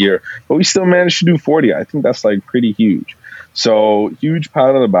later in the year. But we still managed to do 40. I think that's like pretty huge. So, huge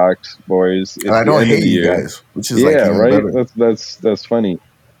pat on the back, boys. And I don't hate you guys, which is right. Better. That's funny.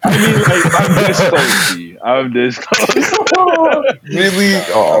 I mean, like, I'm this close to you. I'm this close. Really?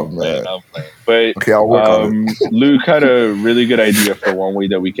 Oh, man. I'm playing. But okay, I'll work on it. Luke had a really good idea for one way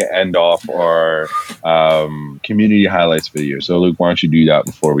that we can end off our community highlights video. So, Luke, why don't you do that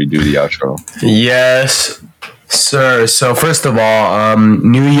before we do the outro? Yes. Sir, so first of all,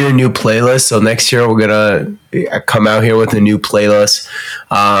 new year, new playlist. So next year we're gonna come out here with a new playlist,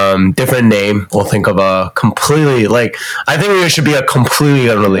 different name. We'll think of a completely I think it should be a completely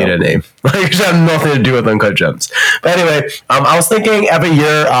unrelated name. Like it should have nothing to do with Uncut Gems. But anyway, I was thinking every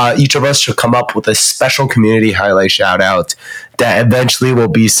year each of us should come up with a special community highlight shout out that eventually will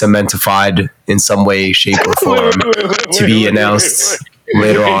be cementified in some way, shape, or form to be announced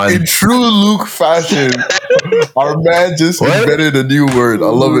later on. In true Luke fashion, our man just invented a new word. I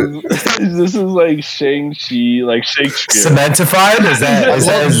love it. This is like Shang-Chi, like Shakespeare. Cementified? Is that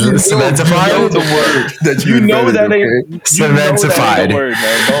cementified? You know the word that you know that okay? Cementified. You know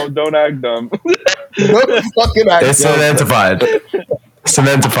that word, man. Don't act dumb. It's cementified.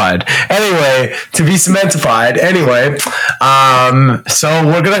 Cementified. Anyway, to be cementified. Anyway, so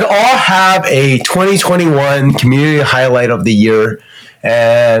we're gonna all have a 2021 community highlight of the year.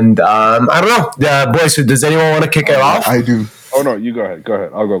 And I don't know, boys. Does anyone want to kick it off? I do. Oh no, you go ahead. Go ahead.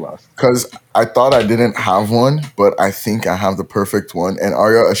 I'll go last. Because I thought I didn't have one, but I think I have the perfect one. And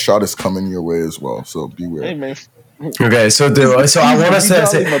Arya, a shot is coming your way as well. So beware. Hey man. Okay, so I want us to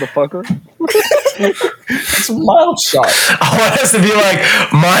say, motherfucker. It's a mild shot. I want us to be like,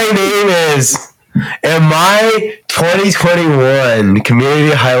 my name is, and my 2021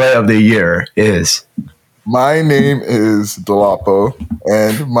 community highlight of the year is. My name is Dolapo,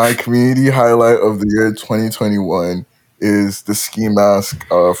 and my community highlight of the year 2021 is the ski mask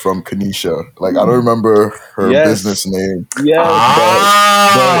from Kanisha. Like, I don't remember her business name. Yeah.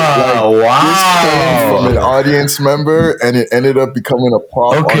 Wow. This came from an audience member, and it ended up becoming a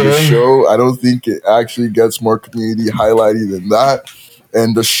prop on the show. I don't think it actually gets more community highlighty than that.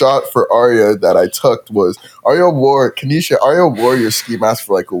 And the shot for Arya that I took was Arya wore your ski mask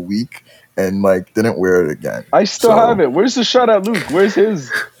for like a week. And didn't wear it again. I still have it. Where's the shot at Luke? Where's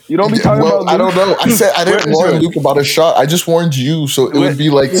his? You don't be talking about Luke. I don't know. I said I didn't warn Luke about a shot. I just warned you, so it would be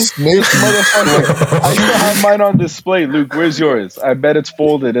like snake. Motherfucker. I still have mine on display. Luke, where's yours? I bet it's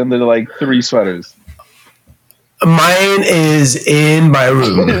folded into like 3 sweaters. Mine is in my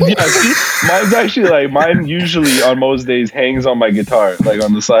room. Yeah, see? Mine's actually mine usually on most days hangs on my guitar, like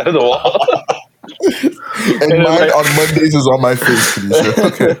on the side of the wall. And mine on Mondays is on my face.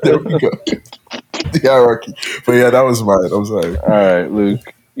 Okay, there we go. The hierarchy. But yeah, that was mine. I'm sorry. All right,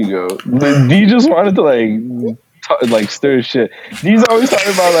 Luke, you go. D just wanted to stir shit. D's always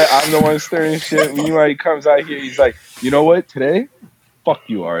talking about I'm the one stirring shit. When he comes out here, he's like, you know what? Today, fuck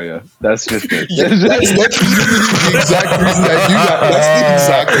you, Arya. That's just it. That's the exact reason I do that. That's the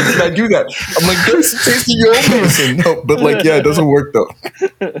exact reason I do that. I'm like, there's tasting your own medicine. No, but it doesn't work though.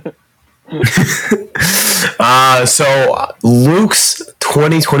 So Luke's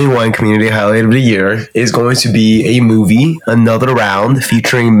 2021 community highlight of the year is going to be a movie, Another Round,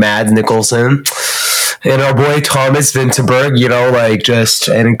 featuring Mads Mikkelsen and our boy Thomas Vinterberg. Just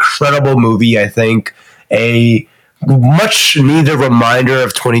an incredible movie. I think a much needed reminder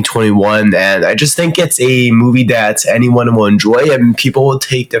of 2021, and I just think it's a movie that anyone will enjoy, and people will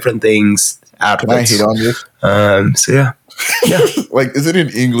take different things out of it. Can I hate on this? So yeah. Is it in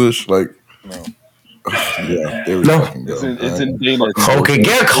English? No. Yeah, there we no. go. It's in Danish. Okay,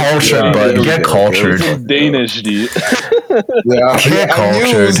 get cultured, bud. Get cultured. It's in Danish, dude. Yeah, I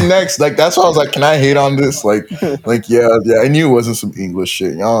knew it was next. That's why I was like, can I hate on this? Yeah, I knew it wasn't some English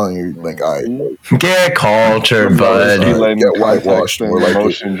shit. Y'all, get cultured, bud. Get whitewashed. More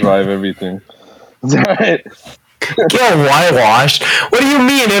emotion drive everything. Right. Get whitewashed? What do you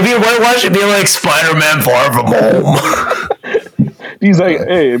mean? If you whitewashed, it'd be like Spider-Man Far From Home. He's like,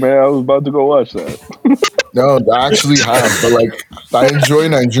 hey, man, I was about to go watch that. No, I actually have, but I enjoy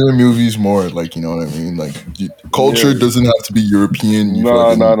Nigerian movies more. You know what I mean? Culture doesn't have to be European.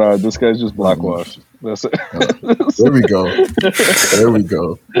 No. This guy's just blackwashed. That's it. There we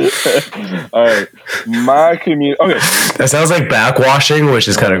go. All right, my community. Okay, that sounds like backwashing, which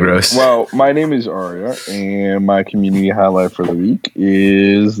is kind of gross. Well, my name is Arya, and my community highlight for the week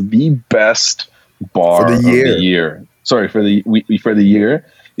is the best bar for the year. Sorry, for the year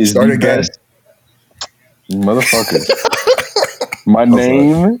is Start the again. best. Motherfucker. My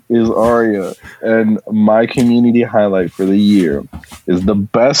name is Arya, and my community highlight for the year is the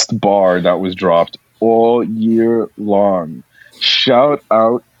best bar that was dropped all year long. Shout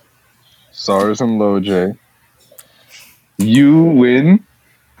out SARS and Loj. You win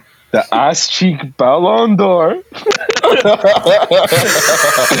the Ass Cheek Ballon d'Or. That's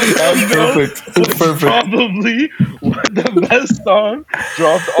perfect. Probably the best song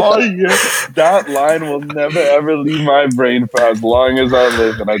dropped all year. That line will never ever leave my brain for as long as I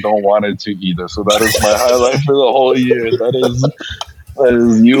live, and I don't want it to either. So that is my highlight for the whole year. That is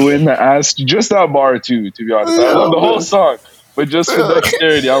You in the ass. Just that bar too, to be honest. I love the whole song. But just for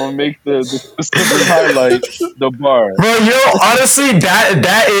dexterity, I'm gonna make the specific highlight the bar. Bro, honestly,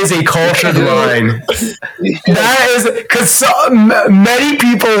 that is a cultured line. That is because many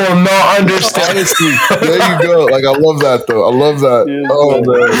people will not understand. Honestly, there you go. Like, I love that though. I love that.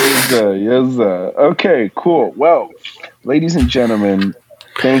 Yes, okay, cool. Well, ladies and gentlemen,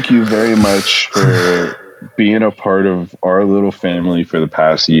 thank you very much for being a part of our little family for the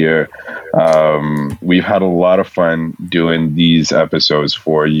past year. We've had a lot of fun doing these episodes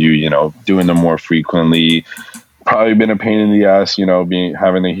for you, doing them more frequently. Probably been a pain in the ass,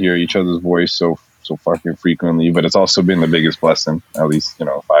 having to hear each other's voice so fucking frequently, but it's also been the biggest blessing, at least,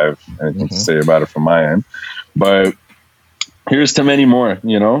 if I have anything to say about it from my end. But here's to many more,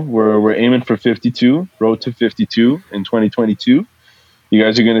 we're aiming for 52, road to 52 in 2022. You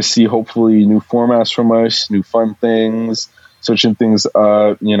guys are going to see, hopefully, new formats from us, new fun things, switching things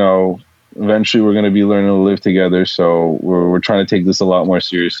up. Eventually we're going to be learning to live together. So we're trying to take this a lot more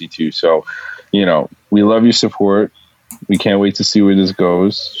seriously too. So, we love your support. We can't wait to see where this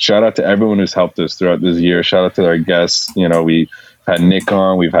goes. Shout out to everyone who's helped us throughout this year. Shout out to our guests. We've had Nick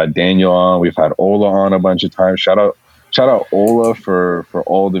on, we've had Daniel on, we've had Ola on a bunch of times. Shout out Ola for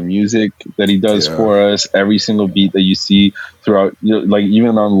all the music that he does for us. Every single beat that you see throughout, like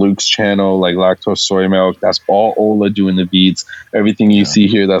even on Luke's channel, like Lactose Soy Milk, that's all Ola doing the beats. Everything you see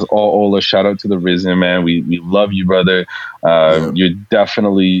here, that's all Ola. Shout out to the Risen, man. We love you, brother. You're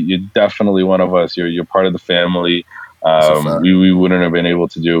definitely one of us. You're part of the family. We wouldn't have been able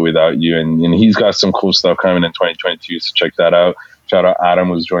to do it without you. And he's got some cool stuff coming in 2022, so check that out. Shout out Adam,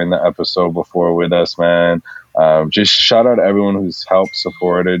 who's joined the episode before with us, man. Just shout out everyone who's helped,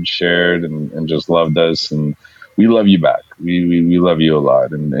 supported, shared, and just loved us. And we love you back. We love you a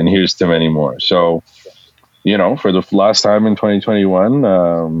lot. And here's to many more. So, for the last time in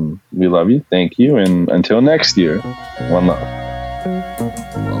 2021, we love you. Thank you. And until next year, one love.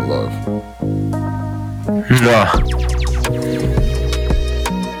 One love. Yeah.